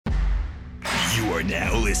You are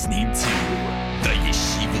now listening to the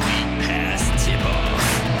Yeshiva League Pass Tip-Off.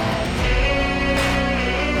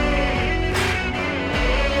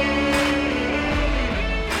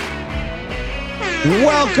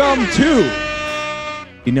 Welcome to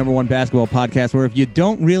the #1 basketball podcast, where if you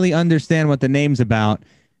don't really understand what the name's about,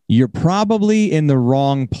 you're probably in the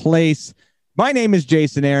wrong place. My name is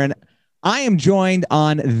Jason Aaron. I am joined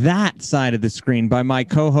on that side of the screen by my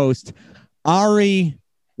co-host, Ari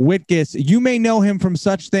Whitkus. You may know him from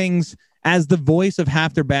such things as the voice of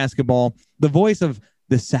After Basketball, the voice of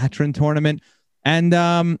the Satrin tournament, and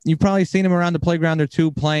you've probably seen him around the playground or two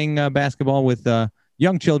playing basketball with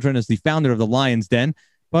young children as the founder of the Lions Den.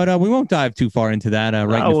 But we won't dive too far into that in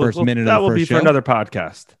the first minute of the first show. That will be for another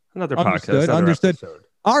podcast. Understood.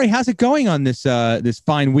 Ari, how's it going on this this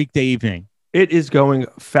fine weekday evening? It is going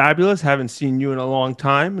fabulous. Haven't seen you in a long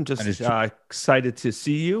time. I'm just excited to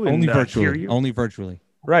see you and hear you. Only virtually.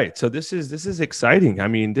 Right. So this is exciting. I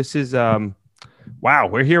mean, this is wow.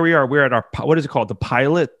 We are. We're at our, what is it called? The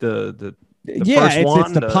pilot. The first one,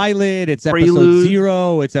 it's the pilot. It's prelude. episode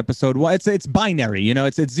 0. It's episode 1. It's binary. You know,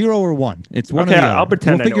 it's 0 or 1. It's one. Okay, or the other. I'll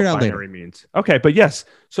pretend we'll figure I know it out what binary later. means. Okay, but yes.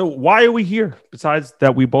 So why are we here? Besides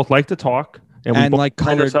that, we both like to talk and we both like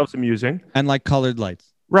find ourselves amusing and like colored lights.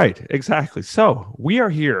 Right. Exactly. So we are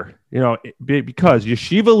here, because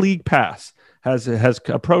Yeshiva League Pass has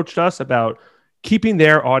approached us about keeping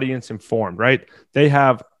their audience informed. Right.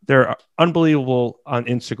 They're unbelievable on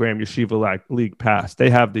Instagram, Yeshiva League Pass. They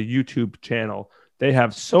have the YouTube channel. They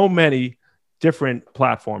have so many different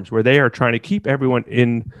platforms where they are trying to keep everyone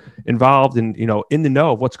involved and, in the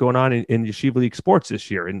know of what's going on in Yeshiva League sports this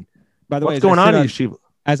year. And by the way, what's going on in Yeshiva?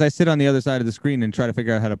 As I sit on the other side of the screen and try to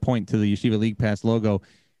figure out how to point to the Yeshiva League Pass logo,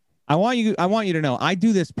 I want you to know I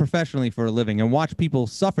do this professionally for a living and watch people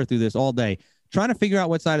suffer through this all day. Trying to figure out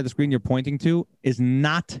what side of the screen you're pointing to is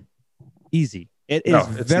not easy.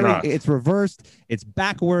 It's reversed. It's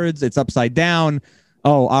backwards. It's upside down.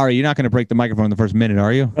 Oh, Ari, you're not going to break the microphone in the first minute,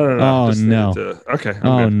 are you? No. Oh, no. Okay.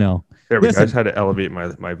 No. There we go. I just had to elevate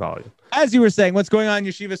my volume. As you were saying, what's going on in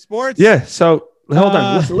Yeshiva sports? Yeah. So hold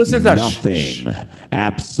on. Listen to that. Nothing.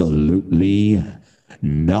 Absolutely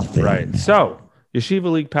nothing. Right. So Yeshiva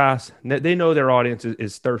League Pass, they know their audience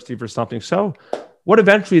is thirsty for something. So what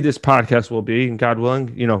eventually this podcast will be, and God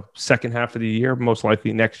willing, second half of the year, most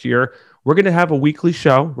likely next year, we're going to have a weekly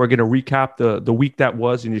show. We're going to recap the week that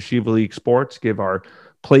was in Yeshiva League sports, give our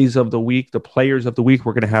plays of the week, the players of the week.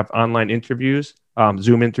 We're going to have online interviews,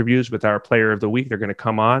 Zoom interviews with our player of the week. They're going to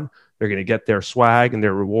come on. They're going to get their swag and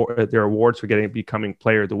their awards for becoming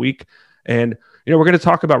player of the week. And, we're going to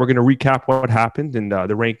recap what happened and the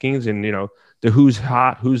rankings and, the who's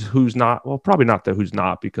hot, who's not. Well, probably not the who's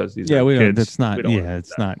not, because these are kids. That's not. Yeah,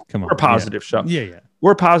 it's not. Come on. We're a positive show. Yeah.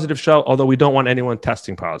 We're a positive show, although we don't want anyone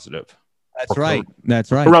testing positive. That's right.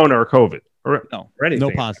 That's right. Corona or COVID or anything.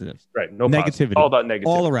 No positives. Right. No negativity. Positives. All about negativity.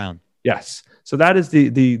 All around. Yes. So that is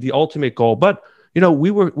the ultimate goal. But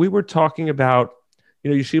we were talking about,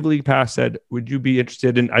 Yeshiva League Pass said, would you be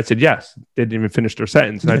interested? And I said yes. They didn't even finish their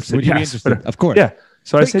sentence. And I said yes. But, of course. Yeah.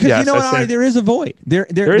 So I said yes. There is a void. There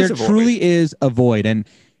truly is a void. And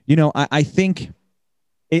I think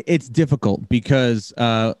it's difficult because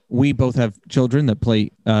we both have children that play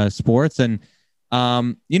sports, and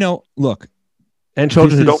look, and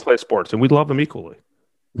children who don't play sports, and we love them equally.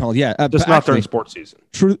 Well, yeah, just not during sports season.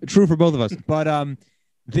 True for both of us. But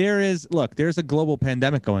there's a global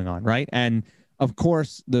pandemic going on, right? And of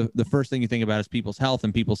course, the first thing you think about is people's health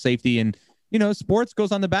and people's safety, and sports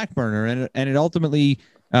goes on the back burner, and it ultimately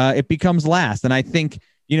it becomes last. And I think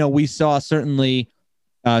we saw certainly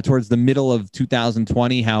towards the middle of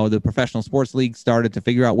 2020 how the professional sports league started to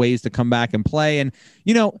figure out ways to come back and play, and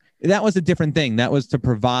that was a different thing. That was to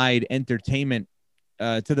provide entertainment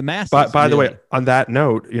to the masses. By the way, on that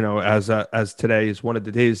note, as today is one of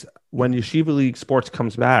the days when Yeshiva League sports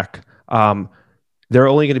comes back, they're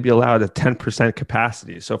only going to be allowed at 10%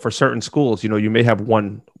 capacity. So for certain schools, you may have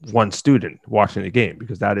one student watching the game,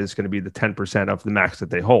 because that is going to be the 10% of the max that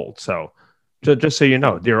they hold. So just so you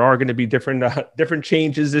know, there are going to be different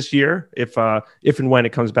changes this year if and when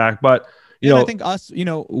it comes back. But I think us,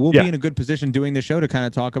 we'll be in a good position doing the show to kind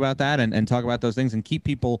of talk about that and talk about those things and keep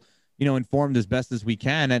people, informed as best as we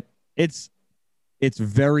can. And it's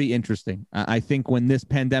very interesting. I think when this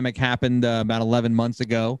pandemic happened about 11 months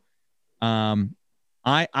ago,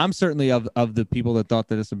 I'm certainly of the people that thought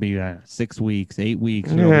that this would be 6 weeks, 8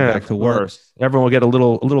 weeks, back to work. Everyone will get a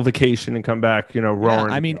little vacation and come back, roaring.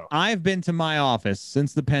 Yeah, I mean, I've been to my office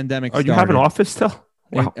since the pandemic started. You have an office still?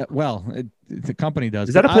 Wow. The company does.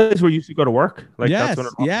 Is that a place where you used to go to work? Yes,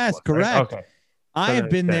 correct. Right? Okay. I have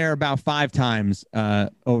been there about 5 times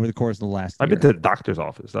over the course of the last year. I've been to the doctor's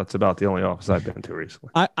office. That's about the only office I've been to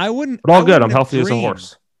recently. I wouldn't. But all good. I'm healthy as a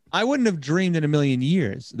horse. I wouldn't have dreamed in a million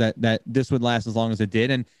years that this would last as long as it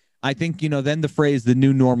did. And I think, then the phrase "the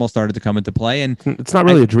new normal" started to come into play. And it's not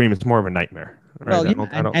really a dream; it's more of a nightmare. Right?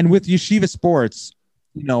 Well, and with Yeshiva sports,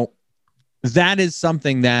 that is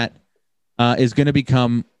something that is going to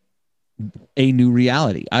become a new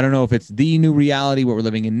reality. I don't know if it's the new reality, what we're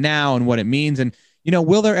living in now, and what it means. And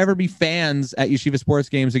will there ever be fans at Yeshiva sports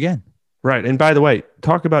games again? Right. And by the way,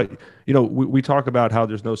 talk about we talk about how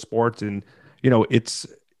there's no sports, and it's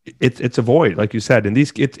a void, like you said. And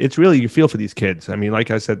it's really, you feel for these kids. I mean,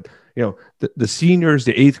 like I said, the seniors,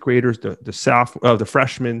 the 8th graders, the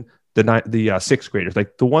freshmen, the 6th graders,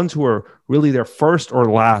 like the ones who are really their first or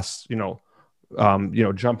last,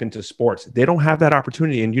 jump into sports. They don't have that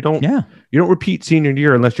opportunity, and you don't repeat senior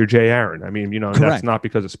year unless you're Jay Aaron. I mean, that's not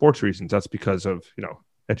because of sports reasons. That's because of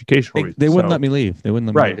educational reasons. They wouldn't let me leave. They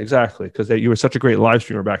wouldn't let me leave. Exactly, because you were such a great live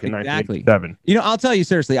streamer back in 1987. I'll tell you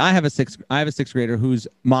seriously, I have a sixth grader who's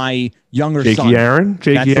my younger son.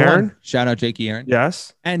 Jakey Aaron. Shout out Jakey Aaron.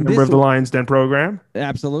 Yes. And member of the Lions Den program.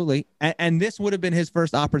 Absolutely. And this would have been his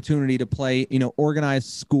first opportunity to play, organized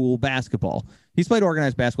school basketball. He's played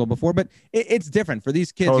organized basketball before, but it's different for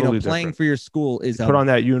these kids. Totally playing different. For your school is put on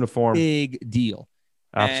that uniform. Big deal.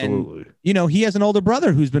 Absolutely. And, he has an older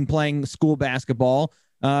brother who's been playing school basketball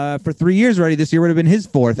for 3 years already. This year would have been his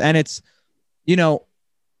 4th. And it's,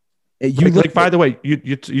 by the way,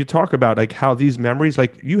 you talk about like how these memories,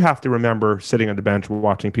 like you have to remember sitting on the bench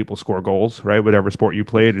watching people score goals, right? Whatever sport you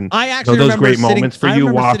played, and I actually those great moments for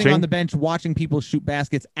you watching sitting on the bench watching people shoot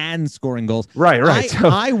baskets and scoring goals. Right.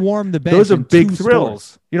 I warmed the bench. Those are big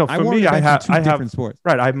thrills. Sports. For me, I have different sports.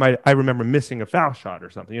 Right. I remember missing a foul shot or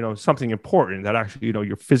something. Something important that actually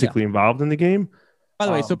you're physically involved in the game. By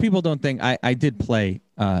the way, so people don't think I did play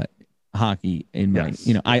hockey in my.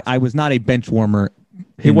 I was not a bench warmer.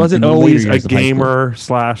 He wasn't always a gamer /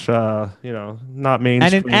 not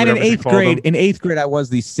mainstream. And in 8th grade, I was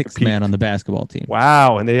the 6th man on the basketball team.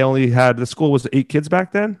 Wow! And they only had, the school was 8 kids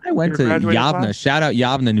back then. I went to Yavna. Class? Shout out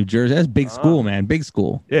Yavna, New Jersey. That's a big school, man. Big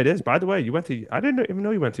school. Yeah, it is. By the way, you went to. I didn't even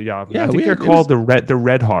know you went to Yavna. Yeah, I think they're called the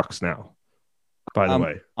Red Hawks now. By the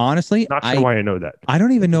way, honestly, not sure why I know that. I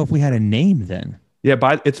don't even know if we had a name then. Yeah,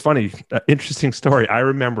 but it's funny. Interesting story. I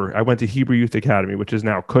remember I went to Hebrew Youth Academy, which is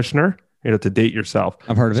now Kushner. To date yourself.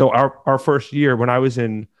 I've heard of it. So our first year, when I was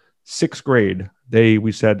in 6th grade,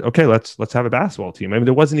 we said, okay, let's have a basketball team. I mean,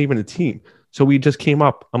 there wasn't even a team. So we just came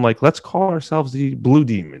up. I'm like, let's call ourselves the Blue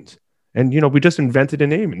Demons. And, we just invented a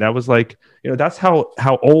name. And that was like, that's how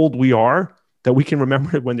old we are, that we can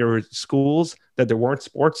remember when there were schools that there weren't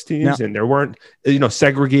sports teams and there weren't,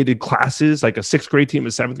 segregated classes, like a 6th grade team, a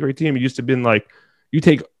 7th grade team. It used to have been like, you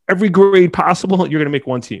take every grade possible, you're going to make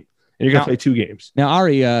one team. And you're going to play 2 games. Now,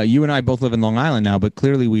 Ari, you and I both live in Long Island now, but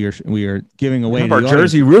clearly we are giving away our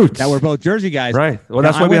Jersey roots. That we're both Jersey guys. Right. Well,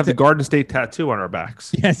 that's why we have the Garden State tattoo on our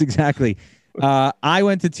backs. Yes, exactly. I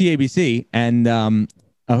went to TABC, and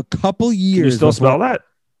a couple years. Can you still spell that?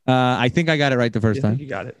 I think I got it right the first time. You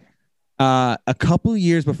got it. A couple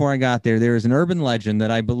years before I got there is an urban legend that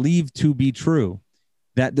I believe to be true,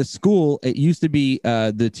 that the school, it used to be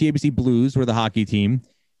the TABC Blues were the hockey team.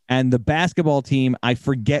 And the basketball team, I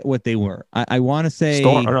forget what they were. I want to say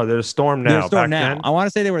Storm. Oh, no, they're Storm now. Then. I want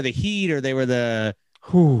to say they were the Heat or they were the.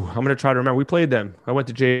 I'm going to try to remember. We played them. I went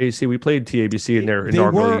to JAC. We played TABC in their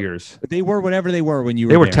inaugural years. They were whatever they were when you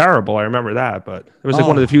were. They were terrible. I remember that, but it was like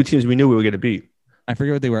one of the few teams we knew we were going to beat. I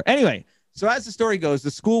forget what they were. Anyway, so as the story goes, the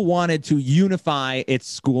school wanted to unify its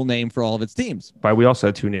school name for all of its teams. But we also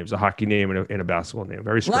had 2 names: a hockey name and a basketball name.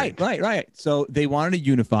 Very strange. Right. So they wanted to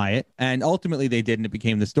unify it, and ultimately they did, and it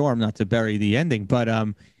became the Storm. Not to bury the ending, but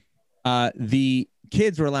the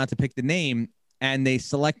kids were allowed to pick the name, and they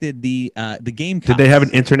selected the Gamecocks. Did they have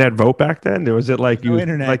an internet vote back then? Or was it like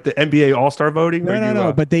internet. Like the NBA All-Star voting?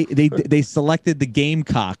 No. But they selected the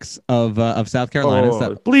Gamecocks of South Carolina.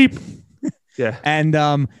 Bleep. Yeah.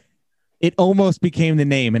 And it almost became the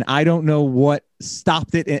name, and I don't know what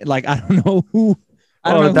stopped it. Like, I don't know who.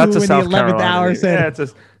 I don't know that's who a in South the 11th Carolina hour name. said. Yeah, it's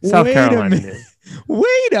a South Carolina name.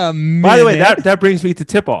 Wait a minute. By the way, that brings me to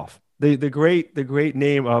Tip Off, the great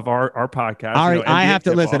name of our podcast. All right, I have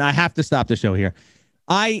to listen. I have to stop the show here.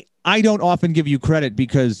 I don't often give you credit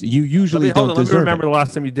because you usually don't deserve it. Let me remember the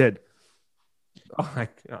last time you did. Oh,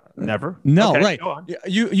 never. No, okay, right.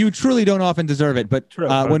 You truly don't often deserve it. But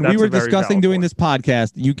when we were discussing doing this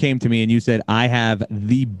podcast, you came to me and you said, I have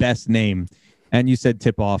the best name and you said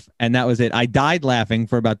tip off, and that was it. I died laughing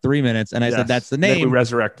for about 3 minutes, and I said that's the Then we name.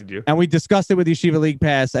 resurrected you. And we discussed it with Yeshiva League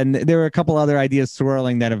Pass, and there were a couple other ideas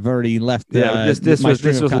swirling that have already left. This my was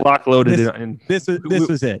stream of lock loaded. This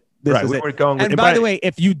was it. This right, was we it. were going. And by the way,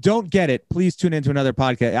 if you don't get it, please tune into another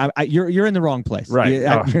podcast. You're in the wrong place. Right.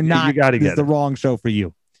 You're not. You got to This get is the wrong show for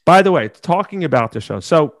you. By the way, talking about the show,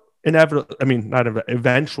 so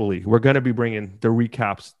eventually, we're going to be bringing the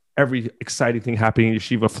recaps, every exciting thing happening in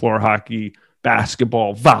Yeshiva, floor hockey,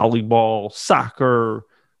 basketball, volleyball, soccer,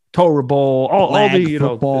 Torah Bowl, all the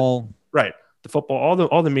football. The football,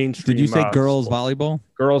 all the mainstream. Did you say girls volleyball?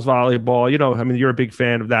 Girls volleyball. You're a big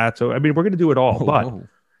fan of that, so we're going to do it all. But Whoa.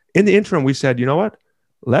 in the interim, we said, you know what?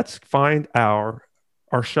 Let's find our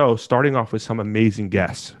show starting off with some amazing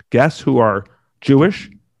guests who are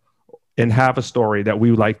Jewish and have a story that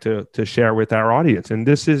we would like to share with our audience. And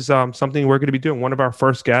this is something we're going to be doing. One of our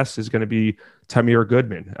first guests is going to be Tamir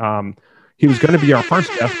Goodman. He was going to be our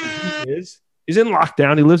first guest. He's in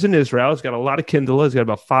lockdown. He lives in Israel. He's got a lot of Kindle. He's got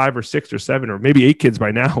about 5 or 6 or 7 or maybe 8 kids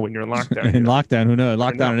by now when you're in lockdown. In lockdown, who knows?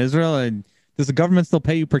 Lockdown in Israel. And does the government still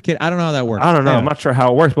pay you per kid? I don't know how that works. I don't know. Yeah. I'm not sure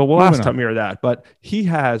how it works, but we'll Moving ask on. Tamir that. But he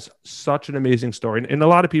has such an amazing story. And a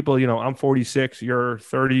lot of people, I'm 46, you're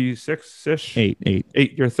 36-ish.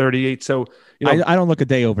 Eight. You're 38. So, I don't look a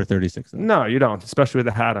day over 36. no, you don't, especially with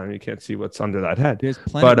the hat on. You can't see what's under that head. There's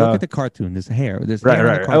plenty. But, look at the cartoon. There's hair. There's Right, hair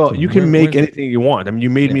on the right. cartoon. Well, you can make Where's anything you want. You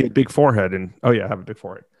made me a big forehead, and I have a big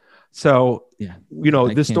forehead. So, Yeah. the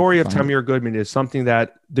can't story of find Tamir Goodman is something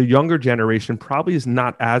that the younger generation probably is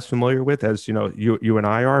not as familiar with as you and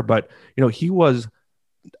I are. But he was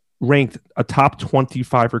ranked a top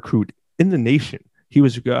 25 recruit in the nation. He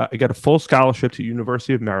got a full scholarship to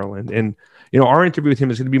University of Maryland, and our interview with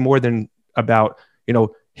him is going to be more than about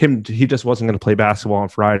him. He just wasn't going to play basketball on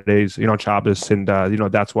Fridays, on Shabbos, and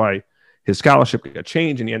that's why his scholarship got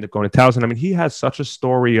changed, and he ended up going to Towson. He has such a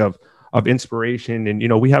story of inspiration, and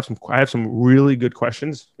I have some really good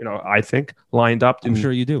questions, I think lined up. I'm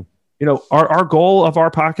sure you do. Our goal of our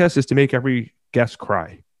podcast is to make every guest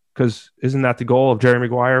cry, because isn't that the goal of Jerry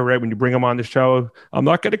Maguire, right? When you bring him on the show, I'm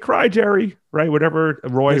not going to cry, Jerry, right? Whatever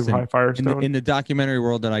Roy Listen, Firestone. in the documentary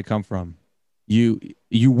world that I come from, you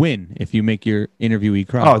win if you make your interviewee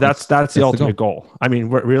cry. Oh, that's the ultimate goal.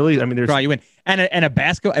 Really? There's Cry, you win. And a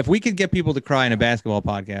basketball. If we could get people to cry in a basketball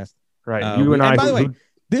podcast, right. You and I. By the way,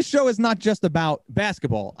 this show is not just about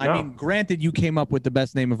basketball. No. Granted, you came up with the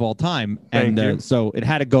best name of all time, Thank you. so it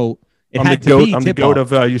had to go. I'm the goat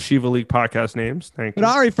of Yeshiva League podcast names. Thank you. But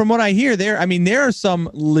Ari, from what I hear, there are some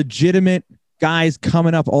legitimate guys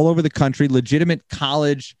coming up all over the country, legitimate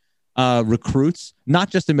college recruits. Not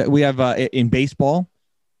just we have in baseball.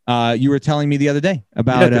 You were telling me the other day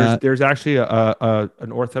about there's actually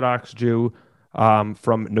an Orthodox Jew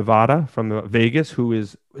from Nevada, from Vegas,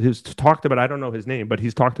 who's talked about. I don't know his name, but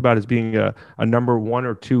he's talked about as being a number 1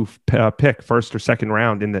 or 2 pick, first or second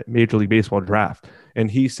round in the Major League Baseball draft. And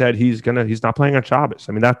he said he's not playing on Shabbos.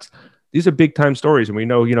 These are big time stories, and we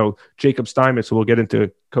know Jacob Steinmetz. So we'll get into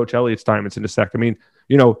Coach Elliot Steinmetz in a sec.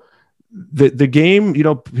 The game,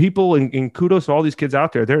 people in kudos to all these kids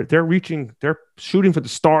out there. They're shooting for the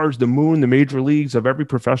stars, the moon, the major leagues of every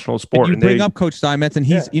professional sport. And you bring up Coach Steinmetz, and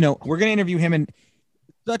he's, Yeah. we're going to interview him, and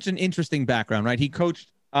such an interesting background, right? He coached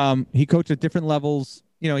at different levels.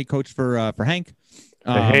 He coached for Hank.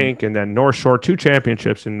 Hank, and then North Shore, 2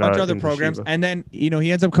 championships in a bunch of other in programs, Yeshiva. and then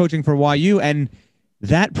he ends up coaching for YU, and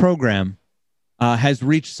that program has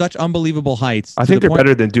reached such unbelievable heights. I think they're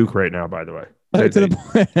better than Duke right now, by the way. They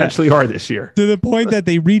actually are this year. To the point that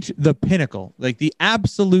they reached the pinnacle, like the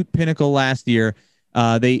absolute pinnacle last year.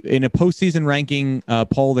 They in a postseason ranking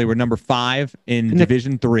poll, they were number 5 in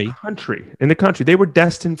Division III. In the country, they were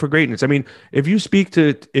destined for greatness. If you've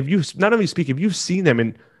seen them,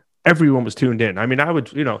 and everyone was tuned in. I would,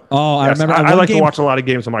 I remember. I like to watch a lot of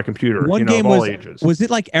games on my computer. One game of all was ages. Was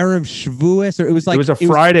it like Erev Shavuos, or it was like it was a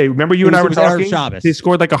Friday? Remember you and I were talking? Erev Shabbos. They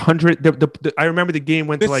scored like 100. I remember the game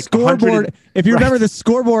went to like scoreboard. 100. If you remember, the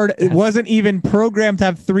scoreboard it wasn't even programmed to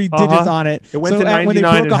have 3 digits on it. It went to when they 99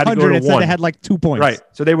 broke and had to go 100, to it said 1. it had like 2 points. Right.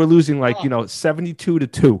 So they were losing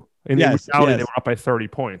 72-2. And in Yes, reality, yes. they were up by 30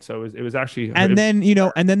 points. So it was actually. And then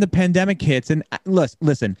the pandemic hits, and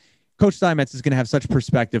listen. Coach Steinmetz is going to have such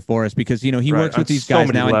perspective for us because, he works with these guys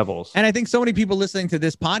now. Levels. And I think so many people listening to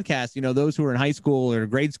this podcast, those who are in high school or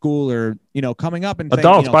grade school or, coming up and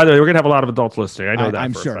adults, saying, by the way, we're going to have a lot of adults listening. I know that.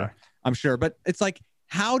 I'm for a sure. fact. I'm sure. But it's like,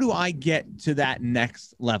 how do I get to that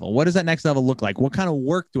next level? What does that next level look like? What kind of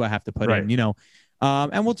work do I have to put in,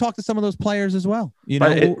 and we'll talk to some of those players as well.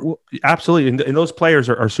 Absolutely. And those players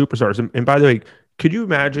are superstars. And by the way, could you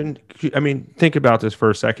imagine, think about this for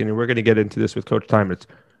a second, and we're going to get into this with Coach Steinmetz.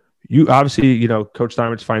 You obviously, Coach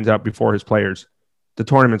Steinmetz finds out before his players, the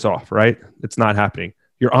tournament's off, right? It's not happening.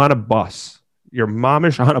 You're on a bus. You're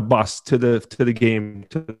momish on a bus to the game,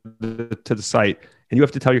 to the site, and you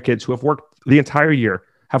have to tell your kids who have worked the entire year,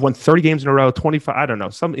 have won 30 games in a row, 25, I don't know,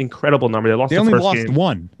 some incredible number. They only first lost game.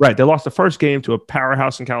 one. Right. They lost the first game to a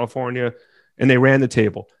powerhouse in California, and they ran the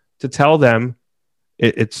table. To tell them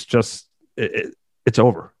it's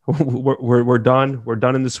over. We're done. We're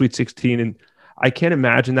done in the Sweet 16. And I can't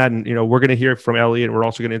imagine that. And, we're going to hear from Elliot. We're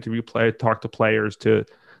also going to talk to players to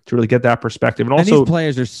really get that perspective. And also, these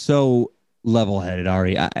players are so level-headed,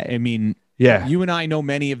 Ari. I mean, yeah, you and I know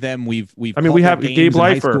many of them. We have Gabe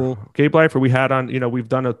Leifer. Gabe Leifer, we had on, we've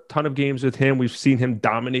done a ton of games with him. We've seen him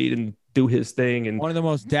dominate and do his thing. And one of the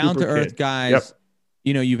most down-to-earth guys,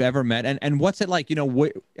 you've ever met. And what's it like,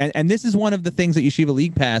 and this is one of the things that Yeshiva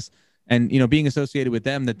League Pass and, being associated with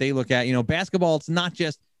them that they look at, basketball, it's not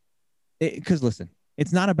just because listen,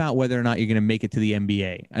 it's not about whether or not you're going to make it to the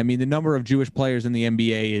NBA. I mean, the number of Jewish players in the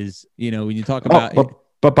NBA is, when you talk about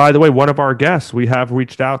But by the way, one of our guests, we have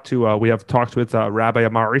reached out to, we have talked with Rabbi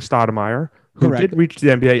Amari Stoudemire, who did reach the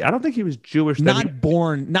NBA. I don't think he was Jewish. I don't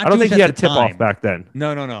Jewish think he had a tip-off back then.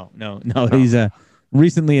 No. He's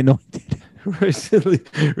recently anointed. recently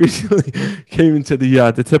came into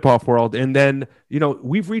the tip-off world. And then,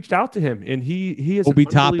 we've reached out to him, and he has an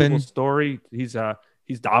unbelievable story. He's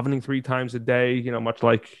davening 3 times a day, much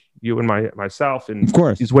like you and myself, and of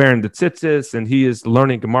course he's wearing the tzitzis, and he is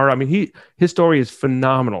learning Gemara. I mean, his story is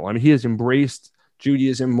phenomenal. I mean, he has embraced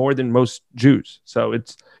Judaism more than most Jews. So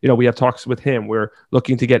it's, we have talks with him. We're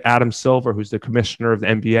looking to get Adam Silver, who's the commissioner of the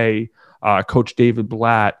NBA, Coach David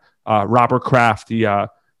Blatt, Robert Kraft, the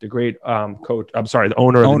great coach. I'm sorry, the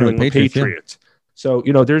owner of the New England Patriots. Yeah. So,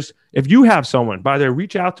 if you have someone, by the way,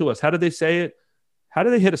 reach out to us. How do they say it? How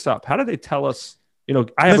do they hit us up? How do they tell us?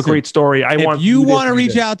 I have a great story. If you want to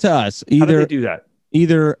reach out to us, how do they do that?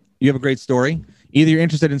 Either you have a great story, either you're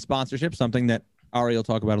interested in sponsorship, something that Ari will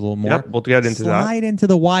talk about a little more. Yep, we'll get into that. Slide into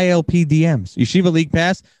the YLP DMs. Yeshiva League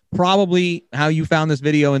Pass, probably how you found this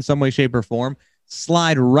video in some way, shape, or form.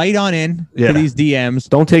 Slide right on in to these DMs.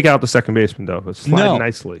 Don't take out the second baseman, though, but slide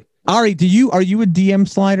nicely. Ari, are you a DM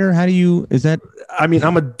slider? Is that? I mean,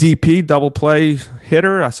 I'm a DP, double play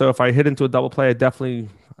hitter. So if I hit into a double play,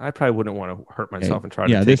 I probably wouldn't want to hurt myself and try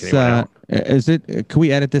to take anyone out. Is it? Can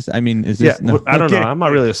we edit this? I mean, is this? Yeah, I don't know. I'm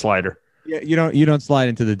not really a slider. Yeah, you don't slide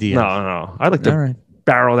into the DM. No. I like to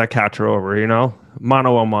barrel that catcher over.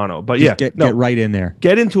 Mano a mano. But get right in there.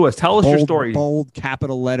 Get into us. Tell us your story. Bold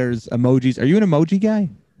capital letters, emojis. Are you an emoji guy?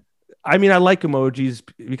 I mean, I like emojis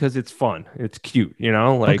because it's fun. It's cute.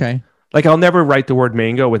 Okay. Like I'll never write the word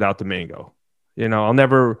mango without the mango. I'll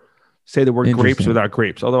never say the word grapes without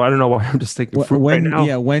grapes. Although I don't know why I'm just thinking fruit right now.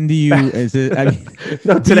 Yeah, when do you? Is it? I mean,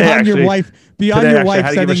 no, today beyond actually, your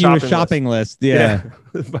wife sending you a shopping list. Yeah.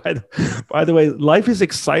 By the way, life is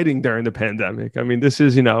exciting during the pandemic. I mean, this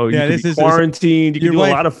is this is quarantined. You can do a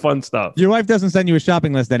lot of fun stuff. Your wife doesn't send you a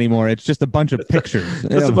shopping list anymore. It's just a bunch of pictures.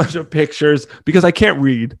 Just a bunch of pictures because I can't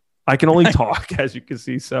read. I can only talk, as you can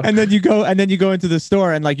see. So, and then you go into the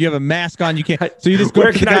store, and you have a mask on. You can't. So you just go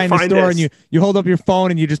to the guy in the store, and you hold up your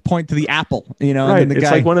phone, and you just point to the apple. Right. And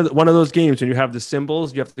it's like one of those games, and you have the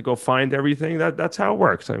symbols. You have to go find everything. That's how it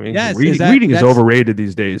works. I mean, reading is overrated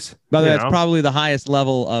these days. By the way, that's probably the highest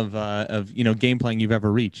level of game playing you've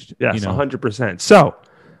ever reached. Yes, 100%. So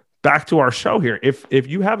back to our show here. If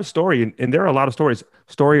you have a story, and there are a lot of stories,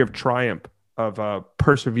 story of triumph, of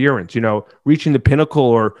perseverance, reaching the pinnacle,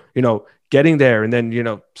 or getting there, and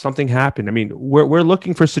then something happened. I mean, we're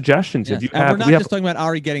looking for suggestions. Yes. If you have, we're not just talking about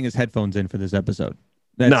Ari getting his headphones in for this episode.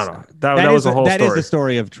 That was a whole story. That is the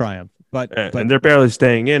story of triumph. But they're barely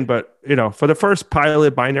staying in. But for the first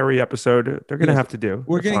pilot binary episode, they're gonna have to do.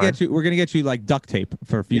 We're gonna get you like duct tape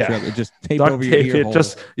for future. Just tape duct over your ear hole.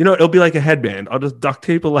 Just it'll be like a headband. I'll just duct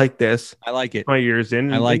tape it like this. I like it. My ears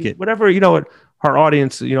in. I like it. Whatever our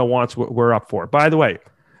audience wants, what we're up for. By the way,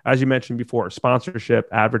 as you mentioned before, sponsorship,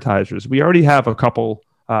 advertisers. We already have a couple.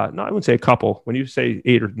 I wouldn't say a couple. When you say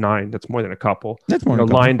 8 or 9, that's more than a couple. That's more than a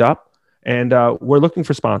couple. Lined up, and we're looking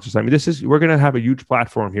for sponsors. I mean, we're going to have a huge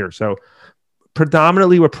platform here. So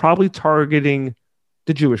predominantly, we're probably targeting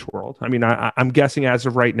the Jewish world. I mean, I'm guessing as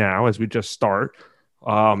of right now, as we just start,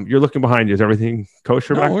 you're looking behind you. Is everything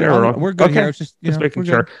kosher back there? We're good here. Just making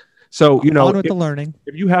sure. So, on with the learning.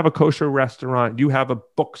 If you have a kosher restaurant, you have a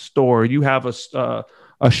bookstore, you have a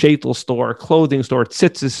shaitel store, a clothing store,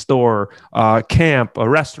 tzitzis store, camp, a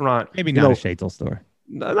restaurant. Maybe not a shaitel store.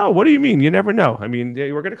 No, what do you mean? You never know. I mean,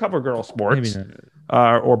 we're going to cover girl sports.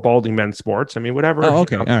 or Balding Men's Sports. I mean, whatever. Oh,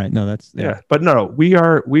 okay. you know. All right. No, that's Yeah, but no, we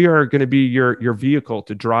are going to be your vehicle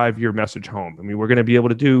to drive your message home. I mean, we're going to be able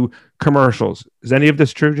to do commercials. Is any of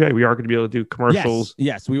this true, Jay? We are going to be able to do commercials.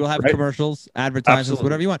 Yes, we will have right? commercials, advertisements, Absolutely.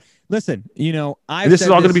 whatever you want. Listen, And this is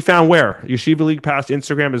all going to be found where? Yeshiva League Pass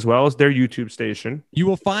Instagram as well as their YouTube station. You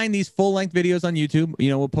will find these full-length videos on YouTube.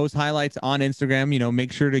 We'll post highlights on Instagram.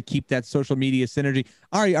 Make sure to keep that social media synergy.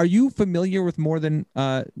 Ari, are you familiar with more than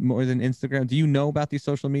Instagram? Do you know about these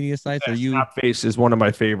social media sites? Are you? Snapface is one of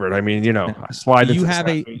my favorite. I mean, I slide. Do you have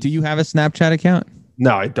a Snapchat account?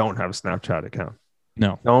 No, I don't have a Snapchat account.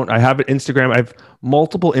 No. Don't. I have an Instagram. I have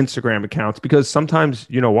multiple Instagram accounts because sometimes,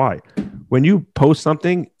 why? When you post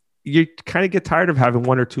something, you kind of get tired of having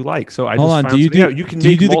one or two likes. So hold on. Do you do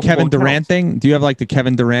the Kevin Durant accounts. thing? Do you have like the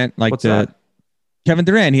Kevin Durant, What's that? Kevin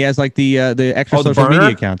Durant? He has like the extra the social burner?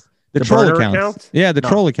 media accounts, the troll accounts. Yeah, the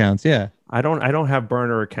troll accounts. Yeah. I don't have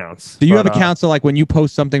burner accounts. Do you have accounts so like when you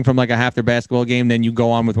post something from like a Hafter basketball game, then you go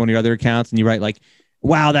on with one of your other accounts and you write like,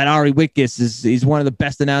 wow, that Ari Witkus he's one of the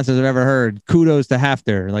best announcers I've ever heard. Kudos to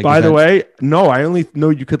Hafter. Like, by the way, no, I only know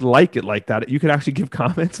you could like it like that. You could actually give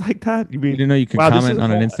comments like that. You didn't know you could comment on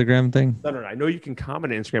an Instagram thing? No. I know you can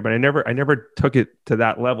comment on Instagram, but I never took it to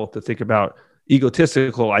that level to think about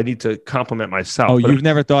egotistical. I need to compliment myself. Oh, you've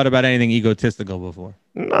never thought about anything egotistical before?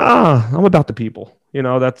 Nah, I'm about the people.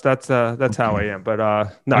 That's how I am. But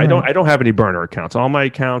no, I don't have any burner accounts. All my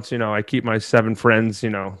accounts, I keep my 7 friends.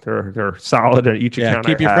 They're solid at each account.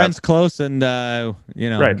 Keep your friends close, and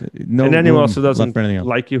right. No, and anyone else who doesn't else.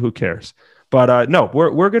 like you, who cares? But no,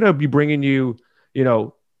 we're gonna be bringing you,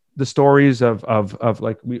 the stories of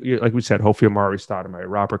like we said, Hofia Mari Stoudemire,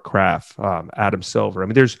 Robert Kraft, Adam Silver. I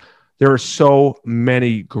mean, there are so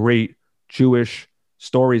many great Jewish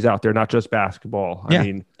stories out there, not just basketball. Yeah. I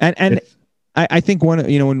mean, and I think when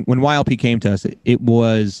YLP came to us, it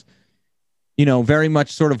was, very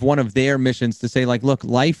much sort of one of their missions to say like, look,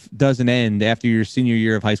 life doesn't end after your senior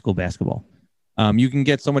year of high school basketball. You can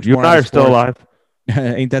get so much more. You and I are still alive.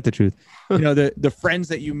 Ain't that the truth? The friends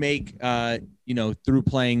that you make, through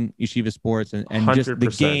playing yeshiva sports and just the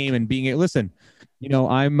 100%. game and being listen,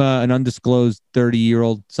 I'm an undisclosed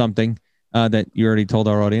 30-year-old something that you already told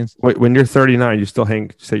our audience. Wait, when you're 39, you still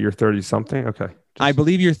say you're 30 something? Okay. I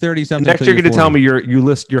believe you're 30 something. Next, you're going to tell me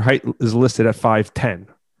your height is listed at 5'10".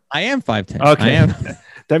 I am 5'10". Okay. I am.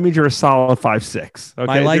 That means you're a solid 5'6". Okay.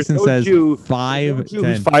 My license says 5'10".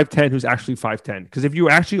 Who's 5'10", who's actually 5'10". Because if you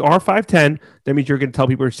actually are 5'10", that means you're going to tell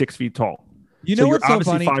people you're 6 feet tall. You know what's so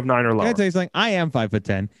obviously funny? 5'9" or lower. I gotta tell you something. I am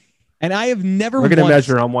 5'10", and I have never. We're going to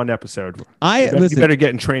measure on one episode. You better get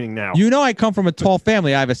in training now. I come from a tall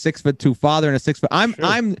family. I have a 6'2" father and a 6 foot. I'm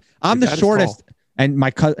the shortest. And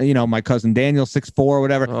my cousin, my cousin Daniel, 6'4", or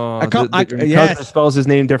whatever. Your cousin spells his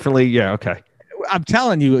name differently. Yeah, okay. I'm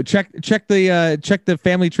telling you, check the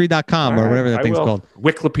familytree.com or whatever that thing's called.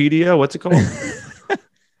 Wikipedia, what's it called?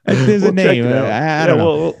 There's a name. I don't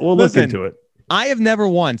know. We'll look into it. I have never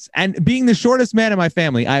once, and being the shortest man in my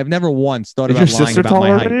family, I have never once thought about lying about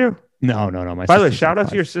my height. You? No. By the way, shout out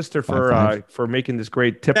to your sister for making this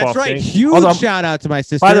great tip-off. That's right. Thing. Huge shout out to my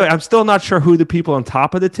sister. By the way, I'm still not sure who the people on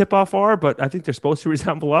top of the tip-off are, but I think they're supposed to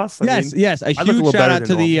resemble us. Yes. A huge shout out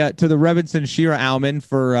to the Rebbitzin Shira Alman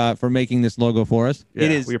for making this logo for us. Yeah,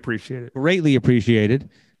 it is we appreciate it. Greatly appreciated.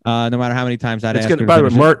 No matter how many times I'd ask her. By the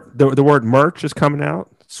way, the word merch is coming out.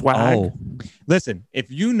 Swag. Oh, listen, if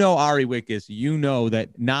you know Ari Witkus, you know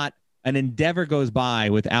that not an endeavor goes by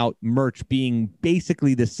without merch being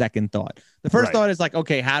basically the second thought. The first thought is like,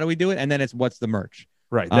 okay, how do we do it? And then it's what's the merch?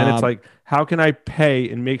 Right. Then it's like, how can I pay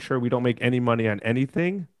and make sure we don't make any money on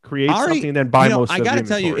anything? Create something and then buy most of it. I got to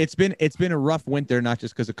tell you, it's been a rough winter, not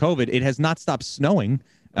just because of COVID. It has not stopped snowing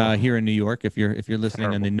here in New York. If you're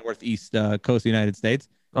listening on the northeast coast of the United States.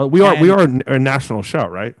 We are a national show,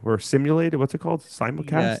 right? We're simulated. What's it called?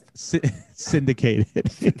 Simulcast?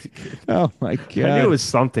 Syndicated. Oh my god! I knew it was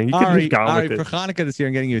something. You could have gone with it. For Hanukkah this year,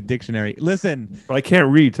 I'm getting you a dictionary. Listen, well, I can't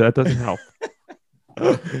read, so that doesn't help.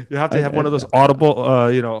 You have to have one of those audible,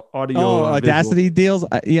 audio. Audacity deals.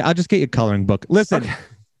 I'll just get you a coloring book. Listen,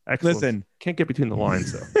 listen. Can't get between the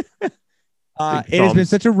lines though. It has been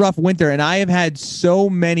such a rough winter, and I have had so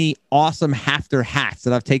many awesome Hafter hats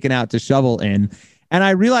that I've taken out to shovel in. And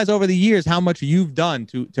I realize over the years how much you've done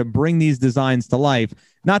to bring these designs to life,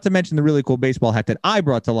 not to mention the really cool baseball hat that I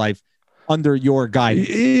brought to life under your guidance.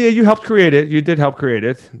 Yeah, you helped create it. You did help create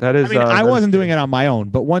it. That is. I wasn't doing it on my own,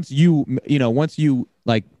 but once you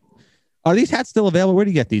like, are these hats still available? Where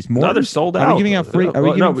do you get these? Morton's? No, they're sold out. Are we giving out free? Are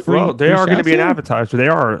we giving free? Well, they are going to be an here? advertiser. They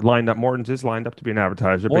are lined up. Morton's is lined up to be an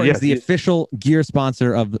advertiser. Morton's the official gear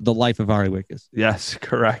sponsor of the life of Ari Witkus. Yes,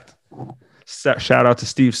 correct. Shout out to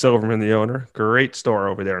Steve Silverman, the owner. Great store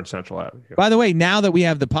over there in Central Avenue. By the way, now that we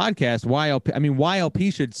have the podcast,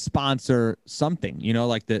 YLP should sponsor something,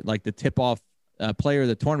 like the tip-off player of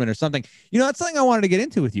the tournament or something. That's something I wanted to get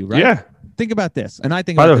into with you, right? Yeah. Think about this. And I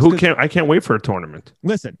think By the about way, I can't wait for a tournament.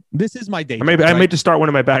 Listen, this is my day job. I may just start one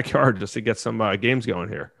in my backyard just to get some games going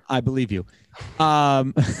here. I believe you.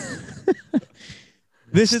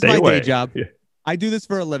 This is Stay my away. day job. Yeah. I do this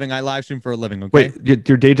for a living. I live stream for a living. Okay. Wait,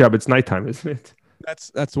 your day job, it's nighttime, isn't it?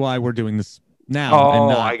 That's why we're doing this now. Oh,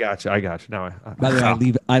 and I got you. Now, by the way,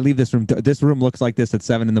 I leave this room. This room looks like this at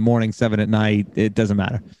 7 a.m, 7 p.m. It doesn't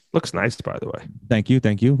matter. looks nice, by the way. Thank you.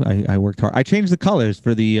 I worked hard. I changed the colors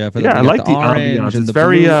for the I like the orange ambiance. and It's the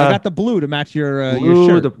very blue. I got the blue to match your blue,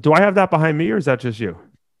 shirt. do I have that behind me, or is that just you?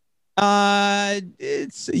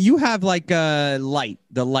 It's you have like the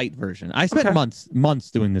light version. I spent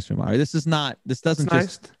months doing this room. This is not. This doesn't That's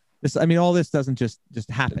just. nice. This. I mean, all this doesn't just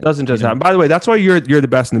happen. It doesn't just happen. By the way, that's why you're the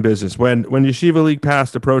best in the business. When Yeshiva League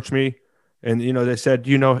Past approached me, and they said,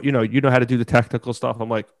 you know how to do the technical stuff. I'm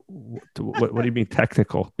like, what do you mean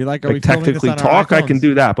technical? You're like, technically talk, I can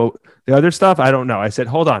do that, but the other stuff, I don't know. I said,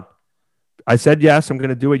 hold on. I said yes, I'm going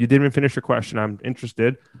to do it. You didn't even finish your question. I'm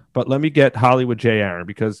interested, but let me get Hollywood Jay Aaron,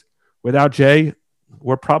 because without Jay,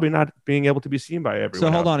 we're probably not being able to be seen by everyone.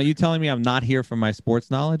 So hold on, are you telling me I'm not here for my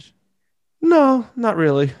sports knowledge? No, not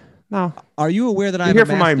really. No. Are you aware that I'm here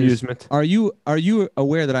for my amusement? Are you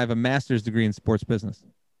aware that I have a master's degree in sports business?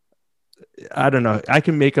 I don't know. I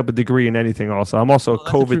can make up a degree in anything. Also, I'm also a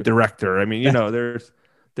COVID true. director. I mean, there's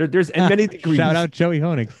many degrees. Shout out Joey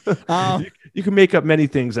Honig. You can make up many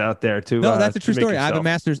things out there too. No, that's a true to make story. I have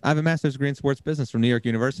yourself. a master's degree in sports business from New York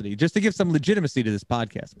University. Just to give some legitimacy to this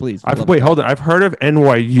podcast, please. Wait, hold on. I've heard of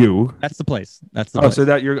NYU. That's the place. That's the place. So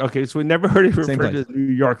that you're okay. So we never heard of Same referred place. to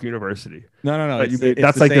New York University. No.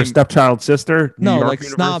 That's like their stepchild sister. New No, York like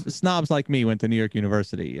University? snobs like me went to New York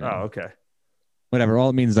University. Oh, okay. Whatever. All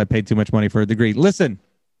it means is I paid too much money for a degree. Listen.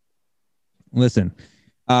 What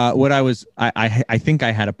I think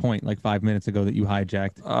I had a point like 5 minutes ago that you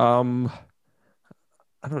hijacked.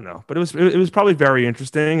 I don't know, but it was probably very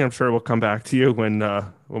interesting. I'm sure we'll come back to you when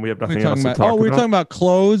we have nothing else to talk about. We were talking about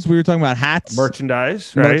clothes. We were talking about hats,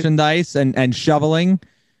 merchandise, right? Merchandise and shoveling.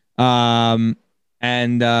 I was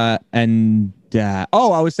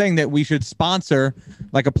saying that we should sponsor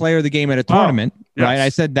like a player of the game at a tournament, yes. right? I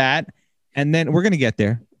said that, and then we're gonna get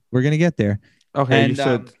there. Okay, and, you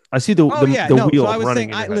said I see the wheel So I was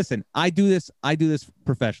running. saying, listen, I do this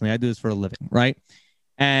professionally. I do this for a living, right?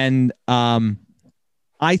 And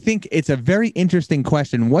I think it's a very interesting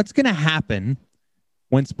question. What's going to happen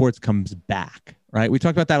when sports comes back, right? We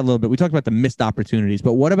talked about that a little bit. We talked about the missed opportunities,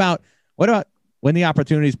 but what about when the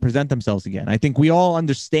opportunities present themselves again? I think we all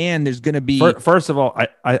understand there's going to be. First of all,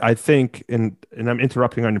 I think, and I'm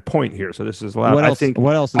interrupting on your point here, so this is loud. What else?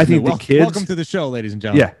 I think the kids. Welcome to the show, ladies and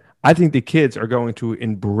gentlemen. Yeah, I think the kids are going to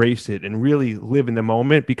embrace it and really live in the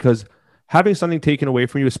moment, because having something taken away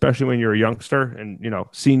from you, especially when you're a youngster, and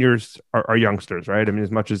seniors are youngsters, right? I mean,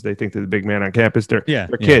 as much as they think they're the big man on campus, they're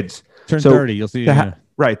kids. Turn 30, you'll see.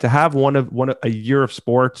 Right, to have a year of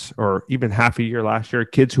sports, or even half a year last year,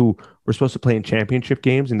 kids who were supposed to play in championship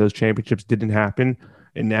games and those championships didn't happen,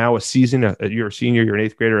 and now a season, you're a senior, you're an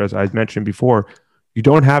eighth grader, as I mentioned before, you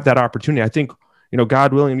don't have that opportunity. I think,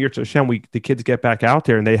 God willing, Yirtzeh Hashem, the kids get back out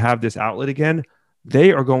there and they have this outlet again.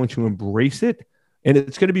 They are going to embrace it. And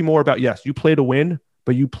it's going to be more about, yes, you play to win,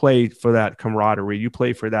 but you play for that camaraderie. You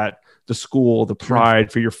play for the school, the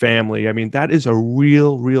pride, for your family. I mean, that is a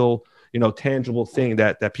real, tangible thing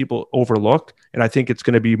that people overlook. And I think it's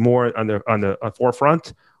going to be more on the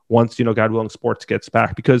forefront once, God willing, sports gets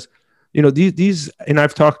back, because, these, and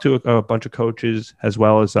I've talked to a bunch of coaches as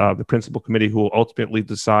well as the principal committee who will ultimately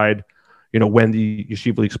decide, when the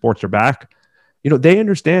Yeshiva League sports are back. They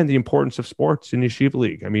understand the importance of sports in Yeshiva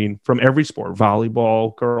League. I mean, from every sport,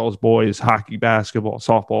 volleyball, girls, boys, hockey, basketball,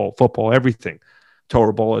 softball, football, everything.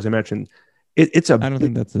 Torah bowl, as I mentioned. It's a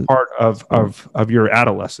part of your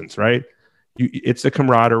adolescence, right? It's the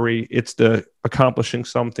camaraderie. It's the accomplishing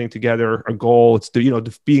something together, a goal. It's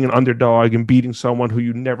the being an underdog and beating someone who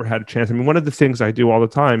you never had a chance. I mean, one of the things I do all the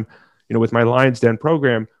time, with my Lions Den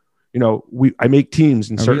program, I make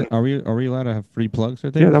teams in certain. Are we allowed to have free plugs